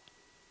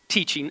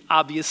teaching,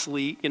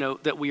 obviously,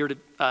 that we are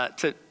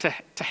to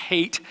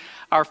hate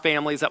our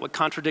families. That would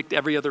contradict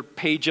every other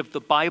page of the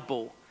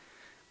Bible.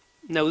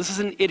 No, this is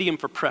an idiom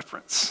for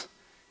preference.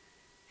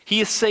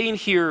 He is saying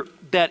here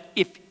that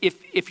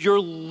if your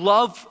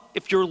love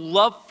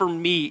for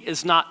me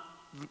is not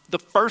the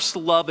first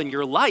love in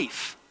your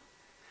life,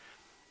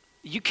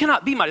 you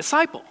cannot be my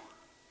disciple.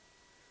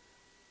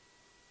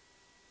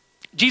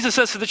 Jesus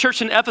says to the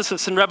church in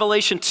Ephesus in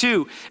Revelation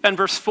 2 and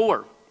verse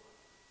 4,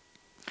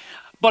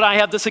 but I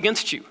have this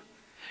against you.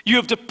 You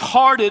have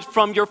departed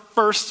from your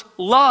first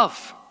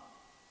love.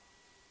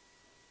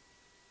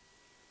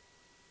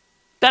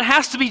 That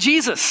has to be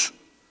Jesus.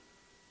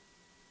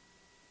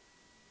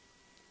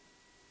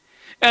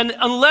 And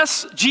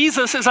unless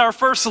Jesus is our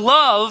first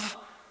love,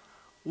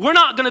 we're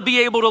not going to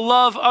be able to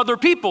love other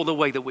people the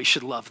way that we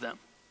should love them.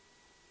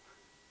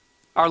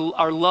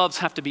 Our loves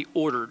have to be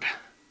ordered.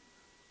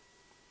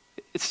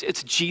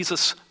 It's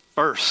Jesus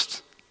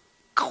first,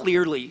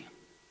 clearly,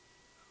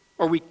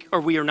 or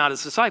we are not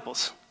his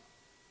disciples.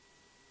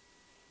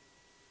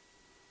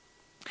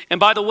 And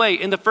by the way,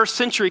 in the first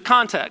century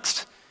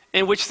context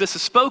in which this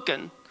is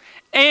spoken,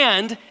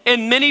 and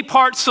in many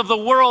parts of the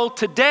world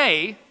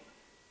today,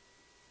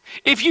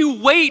 if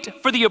you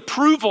wait for the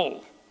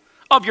approval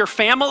of your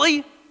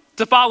family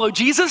to follow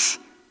Jesus,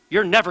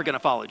 you're never going to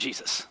follow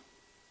Jesus.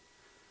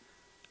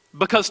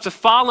 Because to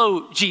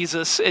follow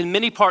Jesus in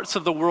many parts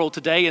of the world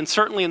today, and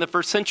certainly in the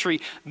first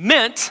century,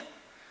 meant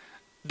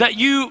that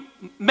you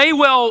may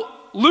well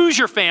lose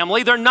your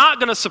family. They're not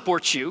going to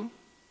support you.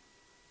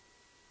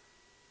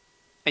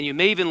 And you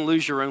may even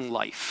lose your own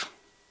life.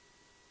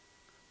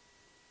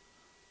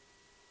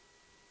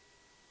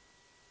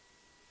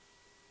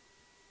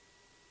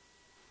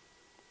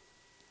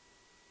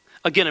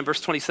 Again, in verse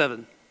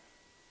 27,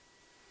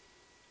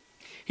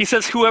 he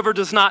says, whoever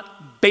does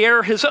not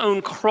bear his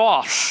own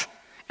cross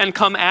and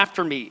come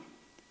after me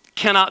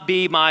cannot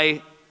be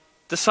my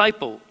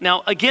disciple.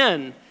 Now,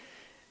 again,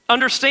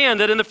 understand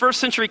that in the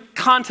first century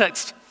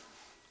context,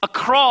 a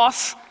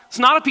cross is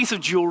not a piece of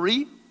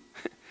jewelry.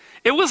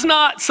 It was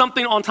not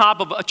something on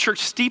top of a church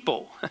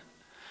steeple.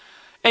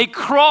 A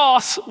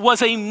cross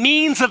was a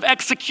means of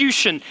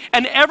execution,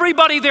 and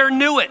everybody there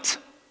knew it.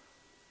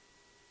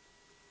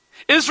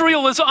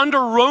 Israel is under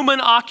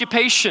Roman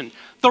occupation.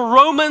 The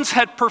Romans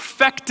had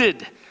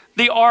perfected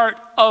the art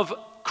of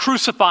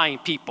crucifying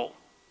people.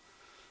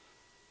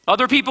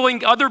 Other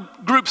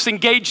groups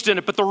engaged in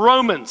it, but the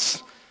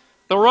Romans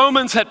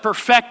had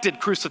perfected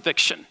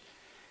crucifixion.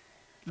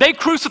 They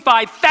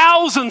crucified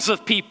thousands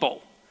of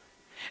people.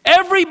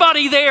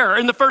 Everybody there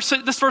in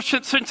this first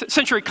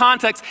century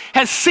context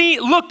has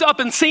looked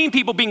up and seen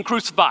people being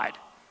crucified.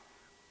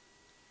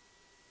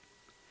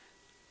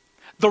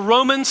 The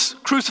Romans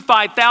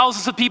crucified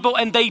thousands of people,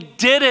 and they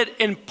did it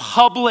in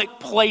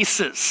public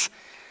places.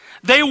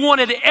 They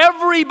wanted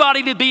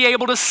everybody to be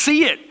able to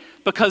see it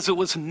because it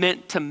was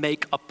meant to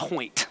make a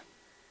point.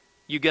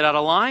 You get out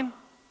of line,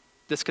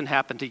 this can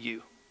happen to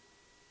you.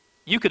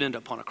 You could end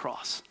up on a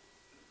cross.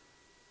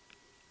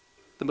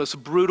 The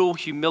most brutal,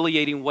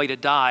 humiliating way to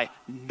die.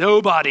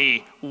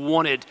 Nobody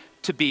wanted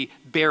to be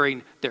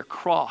bearing their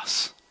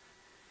cross.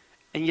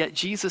 And yet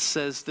Jesus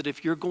says that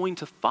if you're going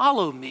to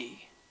follow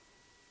me,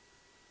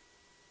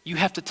 you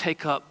have to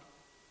take up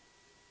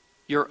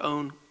your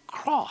own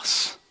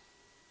cross.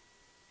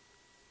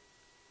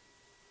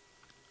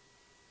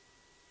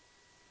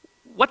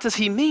 What does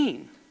he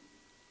mean?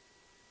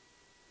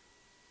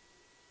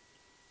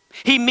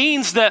 He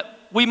means that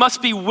we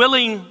must be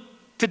willing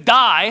to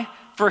die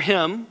for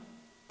him,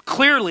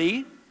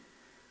 clearly,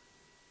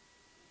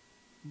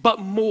 but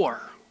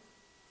more.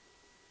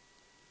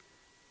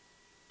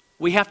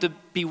 We have to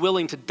be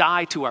willing to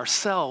die to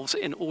ourselves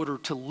in order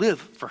to live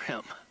for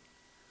him.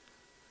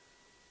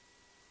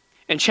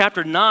 In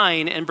chapter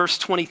 9 and verse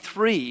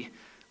 23,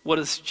 what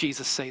does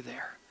Jesus say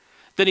there?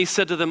 Then he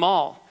said to them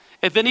all,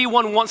 if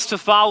anyone wants to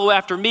follow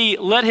after me,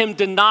 let him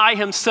deny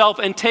himself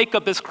and take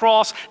up his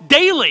cross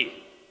daily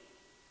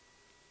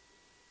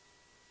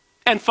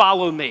and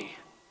follow me.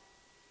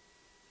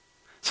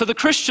 So the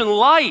Christian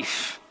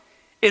life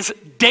is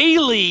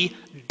daily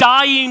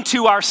dying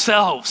to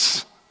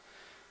ourselves,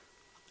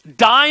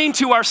 dying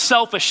to our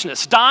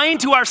selfishness, dying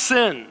to our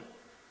sin,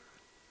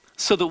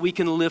 so that we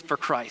can live for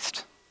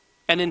Christ.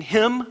 And in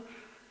him,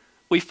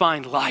 we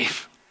find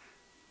life.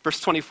 Verse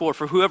 24,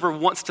 for whoever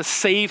wants to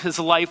save his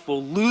life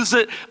will lose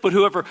it, but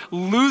whoever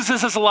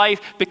loses his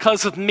life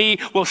because of me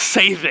will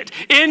save it.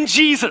 In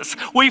Jesus,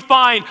 we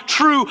find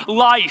true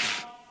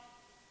life.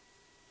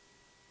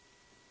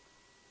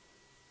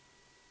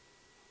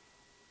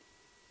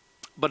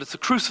 But it's a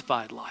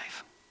crucified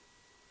life.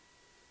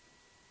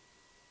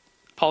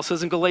 Paul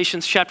says in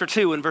Galatians chapter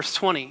 2 and verse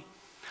 20,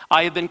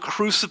 I have been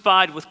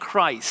crucified with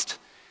Christ,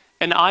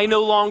 and I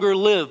no longer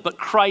live, but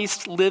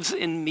Christ lives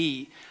in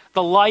me.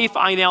 The life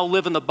I now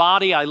live in the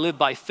body, I live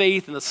by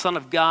faith in the Son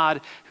of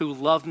God who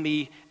loved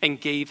me and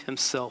gave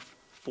himself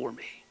for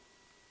me.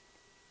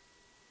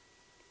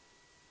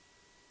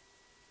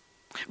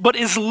 But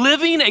is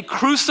living a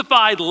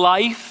crucified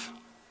life,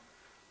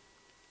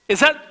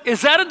 is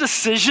that a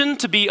decision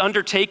to be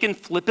undertaken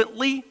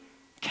flippantly,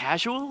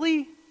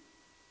 casually?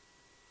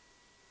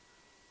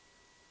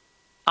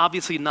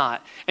 Obviously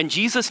not. And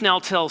Jesus now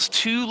tells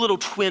two little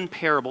twin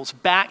parables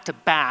back to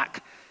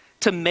back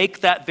to make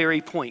that very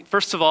point.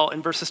 First of all,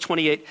 in verses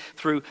 28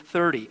 through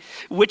 30,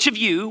 which of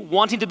you,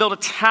 wanting to build a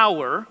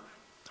tower,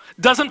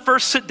 doesn't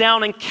first sit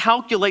down and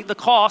calculate the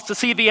cost to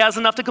see if he has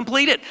enough to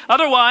complete it?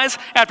 Otherwise,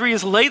 after he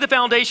has laid the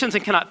foundations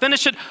and cannot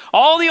finish it,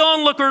 all the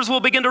onlookers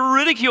will begin to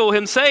ridicule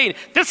him, saying,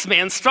 this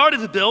man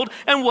started to build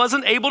and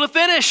wasn't able to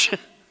finish.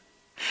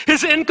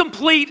 His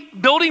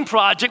incomplete building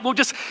project will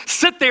just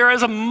sit there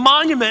as a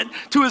monument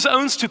to his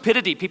own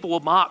stupidity. People will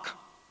mock.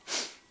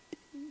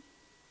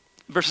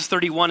 Verses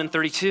 31 and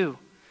 32.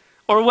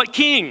 Or what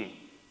king,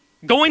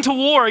 going to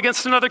war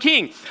against another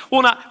king,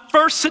 will not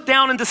first sit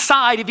down and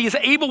decide if he is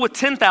able with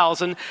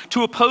 10,000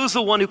 to oppose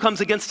the one who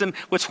comes against him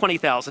with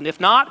 20,000? If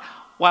not,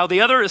 while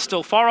the other is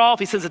still far off,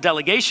 he sends a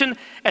delegation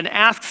and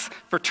asks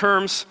for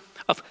terms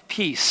of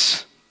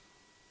peace.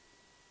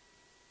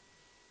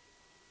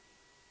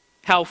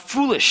 How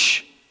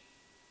foolish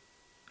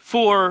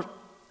for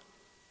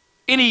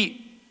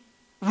any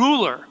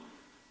ruler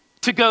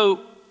to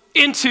go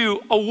into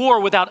a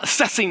war without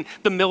assessing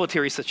the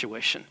military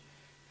situation.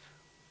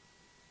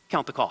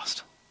 Count the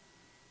cost.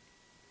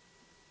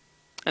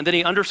 And then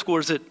he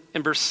underscores it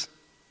in verse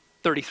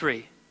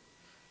 33.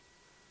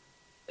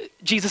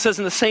 Jesus says,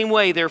 in the same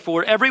way,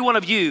 therefore, every one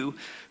of you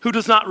who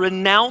does not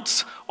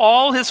renounce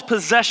all his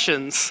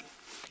possessions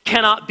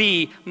cannot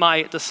be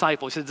my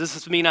disciple. He said, does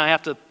this mean I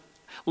have to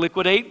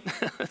liquidate,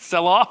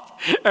 sell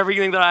off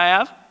everything that I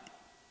have?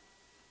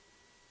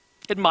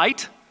 It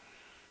might.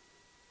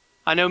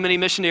 I know many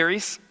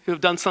missionaries who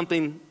have done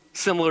something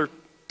similar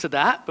to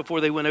that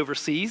before they went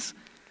overseas.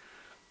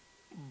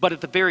 But at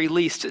the very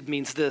least, it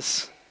means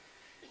this.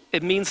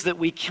 It means that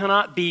we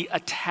cannot be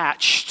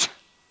attached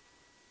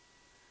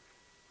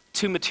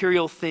to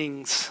material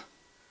things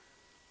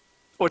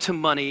or to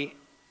money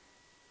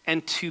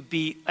and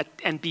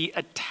be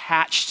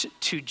attached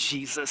to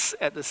Jesus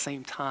at the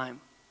same time.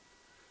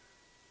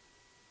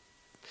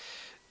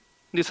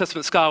 New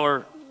Testament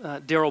scholar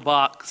Darrell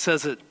Bach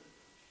says it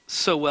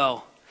so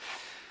well.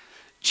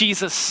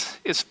 Jesus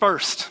is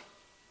first.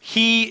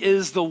 He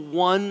is the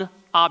one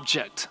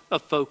object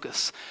of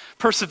focus.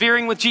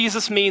 Persevering with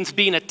Jesus means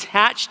being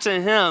attached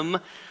to him,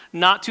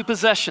 not to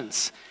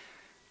possessions.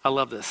 I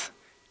love this.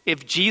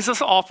 If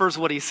Jesus offers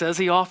what he says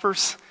he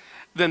offers,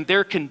 then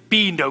there can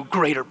be no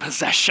greater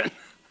possession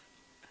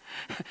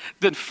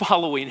than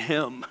following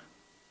him.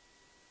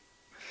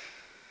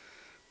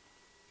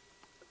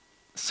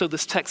 So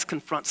this text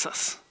confronts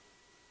us.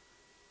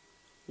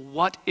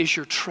 What is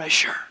your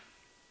treasure?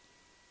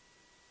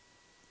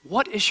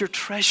 What is your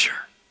treasure?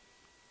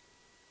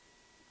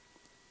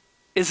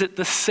 Is it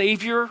the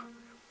Savior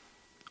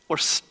or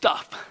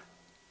stuff?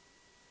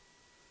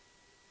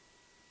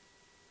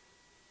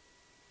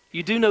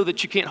 You do know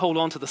that you can't hold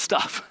on to the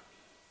stuff.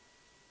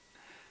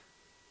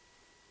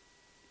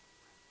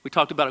 We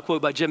talked about a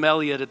quote by Jim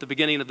Elliot at the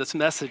beginning of this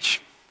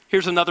message.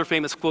 Here's another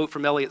famous quote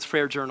from Elliot's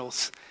prayer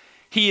journals.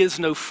 He is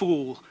no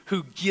fool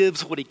who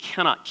gives what he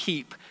cannot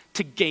keep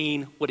to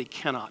gain what he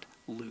cannot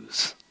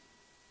lose.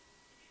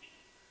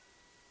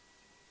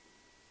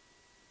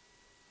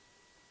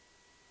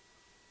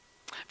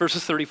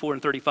 Verses 34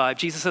 and 35,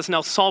 Jesus says,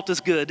 now salt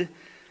is good,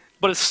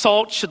 but if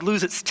salt should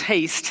lose its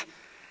taste,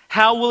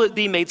 how will it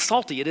be made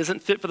salty? It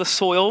isn't fit for the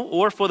soil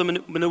or for the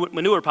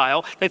manure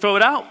pile. They throw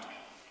it out.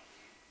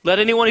 Let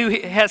anyone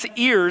who has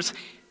ears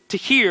to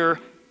hear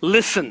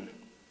listen.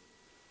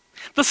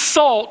 The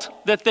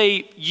salt that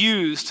they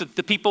used,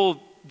 the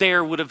people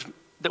there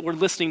that were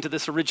listening to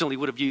this originally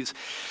would have used,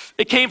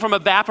 it came from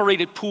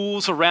evaporated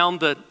pools around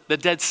the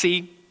Dead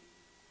Sea,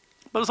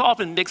 but it was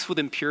often mixed with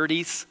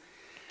impurities.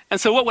 And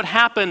so what would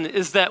happen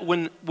is that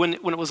when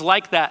it was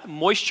like that,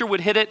 moisture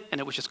would hit it and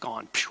it was just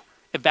gone,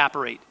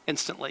 evaporate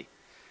instantly.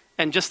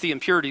 And just the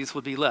impurities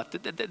would be left.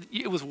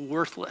 It was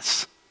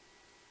worthless.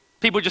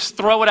 People would just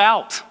throw it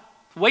out,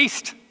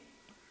 waste.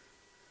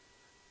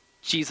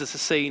 Jesus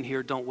is saying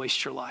here, don't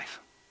waste your life.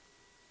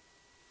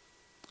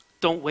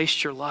 Don't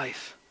waste your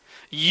life.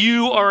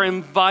 You are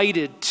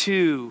invited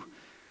to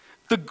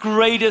the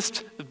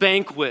greatest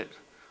banquet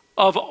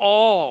of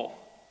all,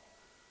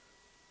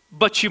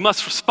 but you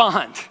must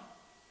respond.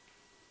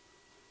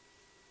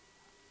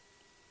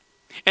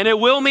 And it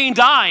will mean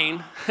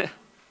dying,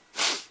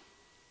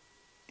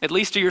 at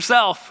least to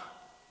yourself,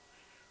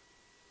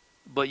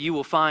 but you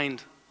will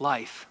find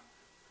life.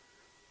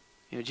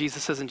 You know,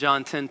 Jesus says in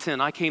John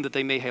 10:10, I came that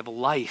they may have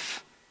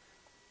life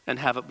and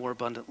have it more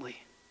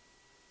abundantly.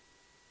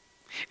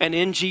 And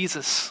in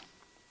Jesus,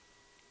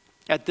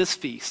 at this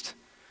feast,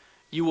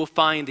 you will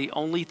find the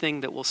only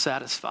thing that will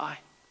satisfy.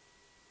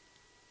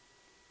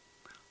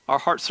 Our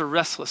hearts are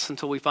restless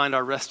until we find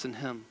our rest in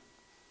him.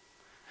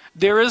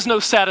 There is no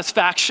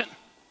satisfaction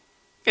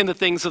in the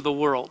things of the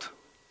world.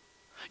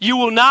 You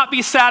will not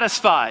be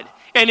satisfied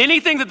in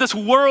anything that this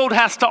world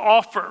has to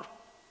offer.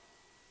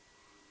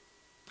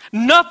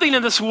 Nothing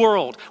in this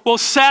world will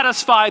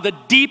satisfy the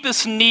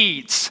deepest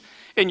needs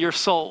in your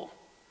soul.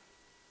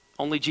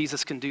 Only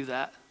Jesus can do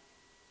that.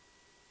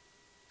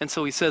 And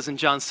so he says in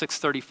John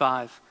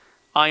 6:35,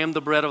 I am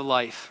the bread of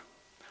life.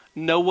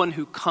 No one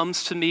who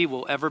comes to me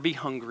will ever be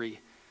hungry,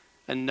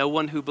 and no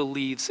one who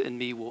believes in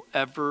me will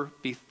ever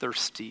be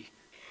thirsty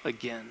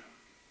again.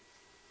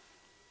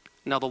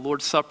 Now the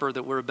Lord's Supper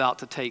that we're about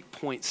to take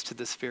points to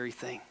this very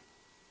thing.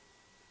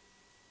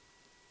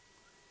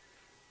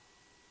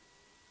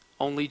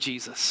 Only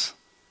Jesus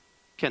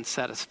can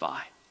satisfy.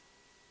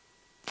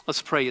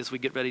 Let's pray as we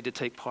get ready to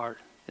take part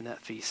in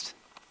that feast.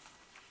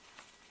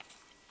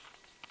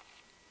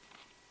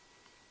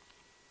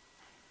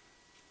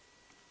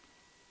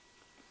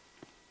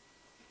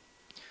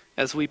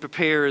 As we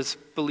prepare as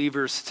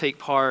believers to take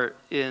part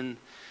in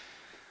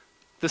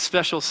this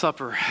special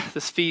supper,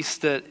 this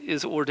feast that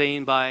is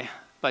ordained by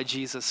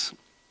Jesus,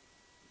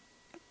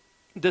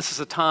 this is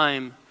a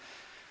time,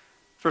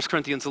 1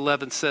 Corinthians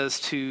 11 says,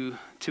 to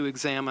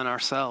examine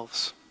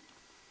ourselves.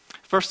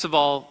 First of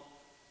all,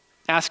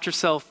 ask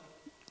yourself,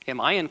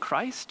 am I in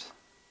Christ?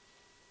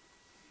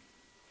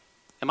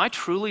 Am I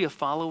truly a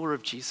follower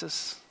of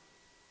Jesus?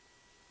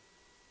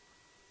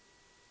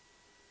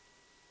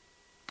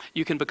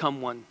 You can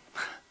become one.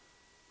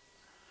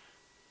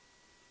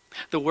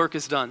 The work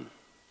is done.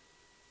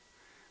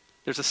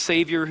 There's a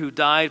Savior who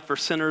died for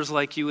sinners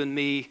like you and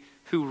me,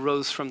 who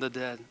rose from the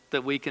dead,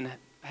 that we can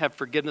have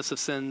forgiveness of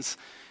sins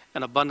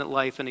and abundant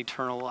life and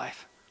eternal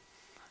life.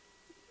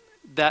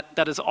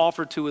 That is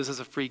offered to us as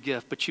a free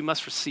gift, but you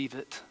must receive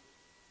it.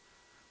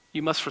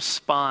 You must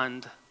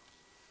respond.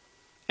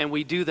 And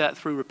we do that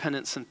through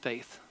repentance and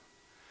faith.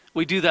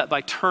 We do that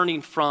by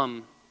turning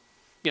from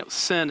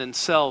sin and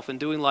self and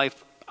doing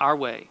life our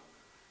way.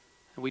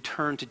 And we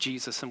turn to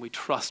Jesus and we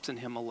trust in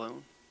him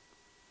alone.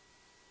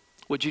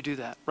 Would you do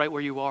that right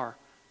where you are?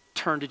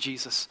 Turn to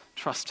Jesus.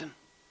 Trust him.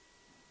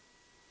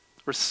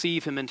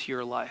 Receive him into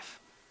your life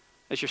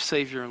as your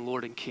Savior and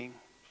Lord and King.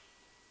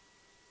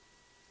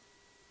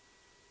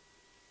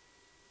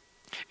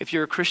 If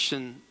you're a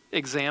Christian,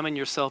 examine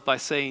yourself by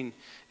saying,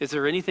 is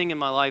there anything in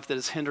my life that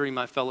is hindering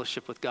my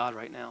fellowship with God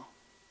right now?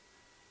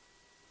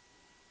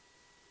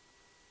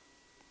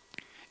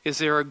 Is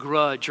there a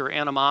grudge or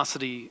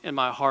animosity in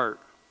my heart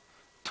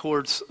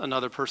towards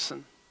another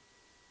person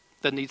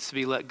that needs to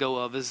be let go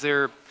of? Is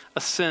there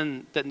a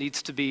sin that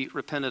needs to be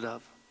repented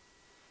of?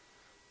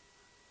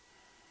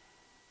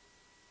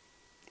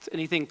 Is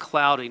anything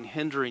clouding,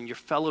 hindering your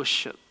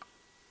fellowship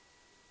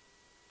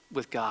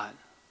with God?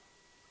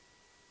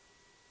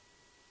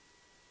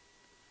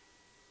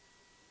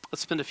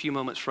 Let's spend a few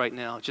moments right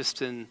now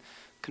just in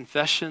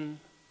confession,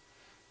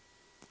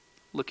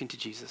 looking to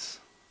Jesus.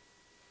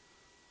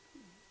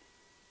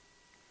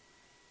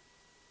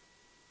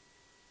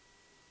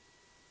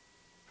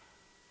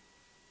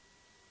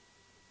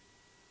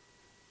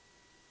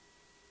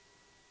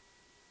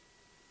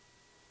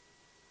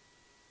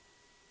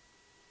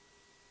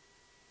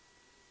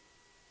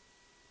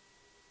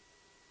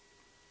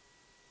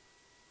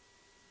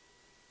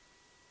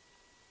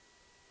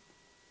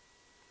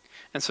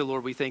 And so,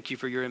 Lord, we thank you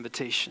for your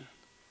invitation.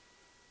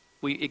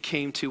 It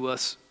came to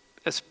us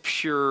as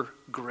pure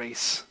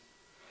grace,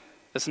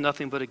 as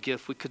nothing but a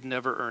gift. We could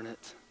never earn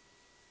it.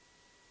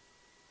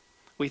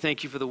 We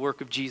thank you for the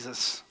work of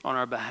Jesus on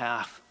our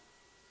behalf,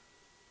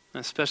 and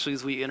especially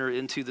as we enter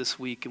into this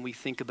week and we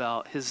think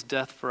about his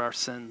death for our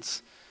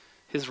sins,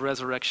 his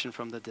resurrection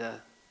from the dead.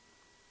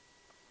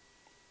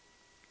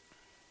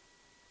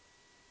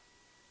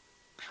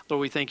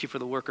 Lord, we thank you for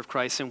the work of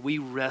Christ, and we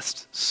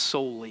rest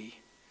solely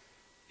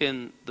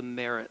in the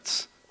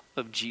merits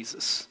of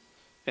Jesus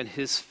and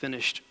his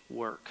finished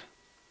work.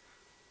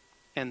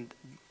 And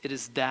it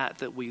is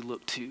that we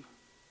look to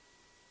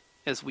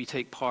as we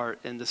take part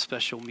in the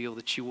special meal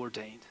that you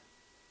ordained.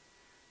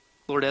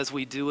 Lord, as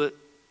we do it,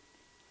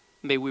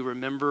 may we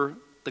remember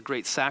the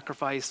great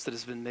sacrifice that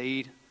has been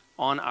made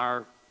on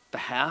our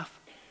behalf.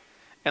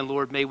 And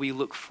Lord, may we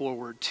look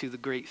forward to the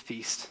great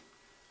feast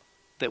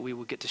that we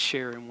will get to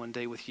share in one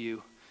day with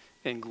you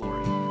in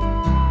glory. It's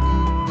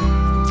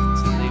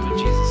in the name of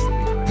Jesus that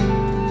we pray.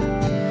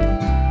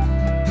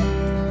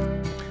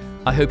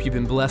 I hope you've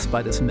been blessed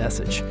by this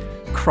message.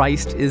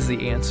 Christ is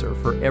the answer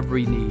for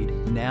every need,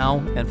 now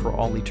and for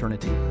all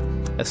eternity.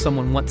 As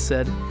someone once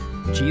said,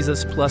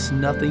 Jesus plus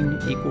nothing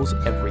equals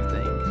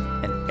everything,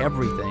 and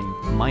everything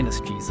minus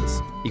Jesus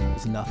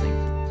equals nothing.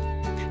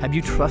 Have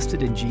you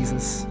trusted in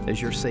Jesus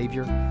as your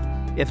Savior?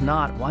 If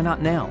not, why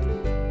not now?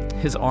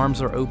 His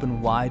arms are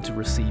open wide to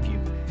receive you.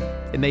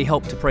 It may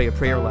help to pray a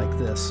prayer like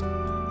this.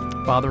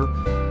 Father,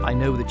 I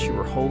know that you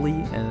are holy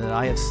and that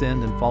I have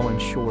sinned and fallen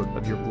short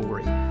of your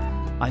glory.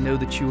 I know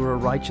that you are a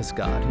righteous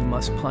God who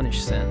must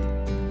punish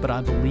sin, but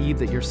I believe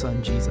that your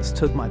Son Jesus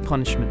took my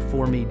punishment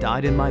for me,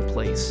 died in my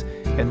place,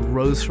 and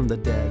rose from the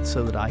dead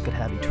so that I could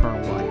have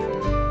eternal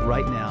life.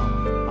 Right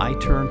now, I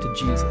turn to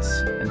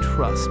Jesus and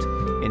trust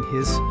in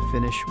his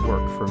finished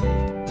work for me.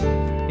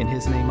 In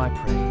his name I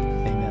pray,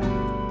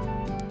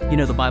 amen. You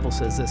know, the Bible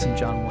says this in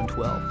John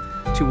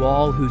 1:12, to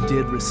all who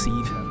did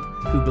receive him,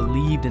 who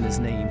believed in his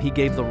name, he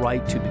gave the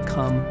right to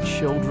become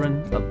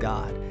children of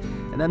God.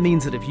 And that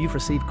means that if you've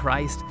received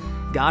Christ,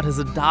 God has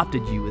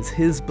adopted you as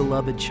his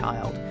beloved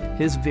child,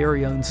 his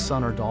very own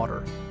son or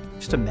daughter.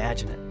 Just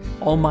imagine it.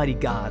 Almighty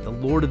God, the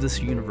Lord of this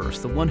universe,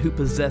 the one who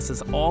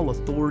possesses all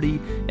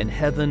authority in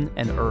heaven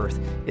and earth,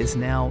 is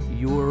now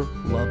your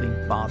loving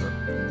Father,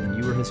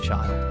 and you are his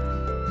child.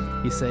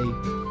 You say,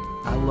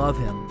 I love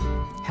him.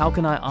 How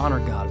can I honor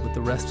God with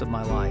the rest of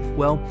my life?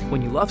 Well,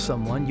 when you love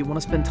someone, you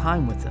want to spend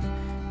time with them.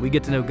 We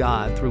get to know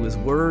God through his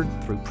word,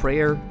 through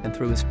prayer, and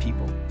through his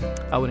people.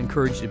 I would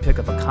encourage you to pick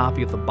up a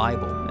copy of the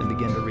Bible and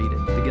begin to read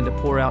it. Begin to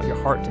pour out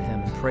your heart to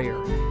him in prayer.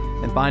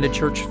 And find a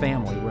church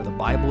family where the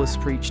Bible is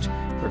preached,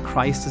 where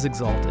Christ is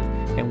exalted,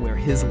 and where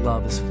his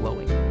love is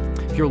flowing.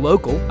 If you're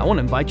local, I want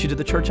to invite you to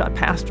the church I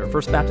pastor,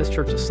 First Baptist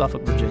Church of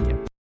Suffolk, Virginia.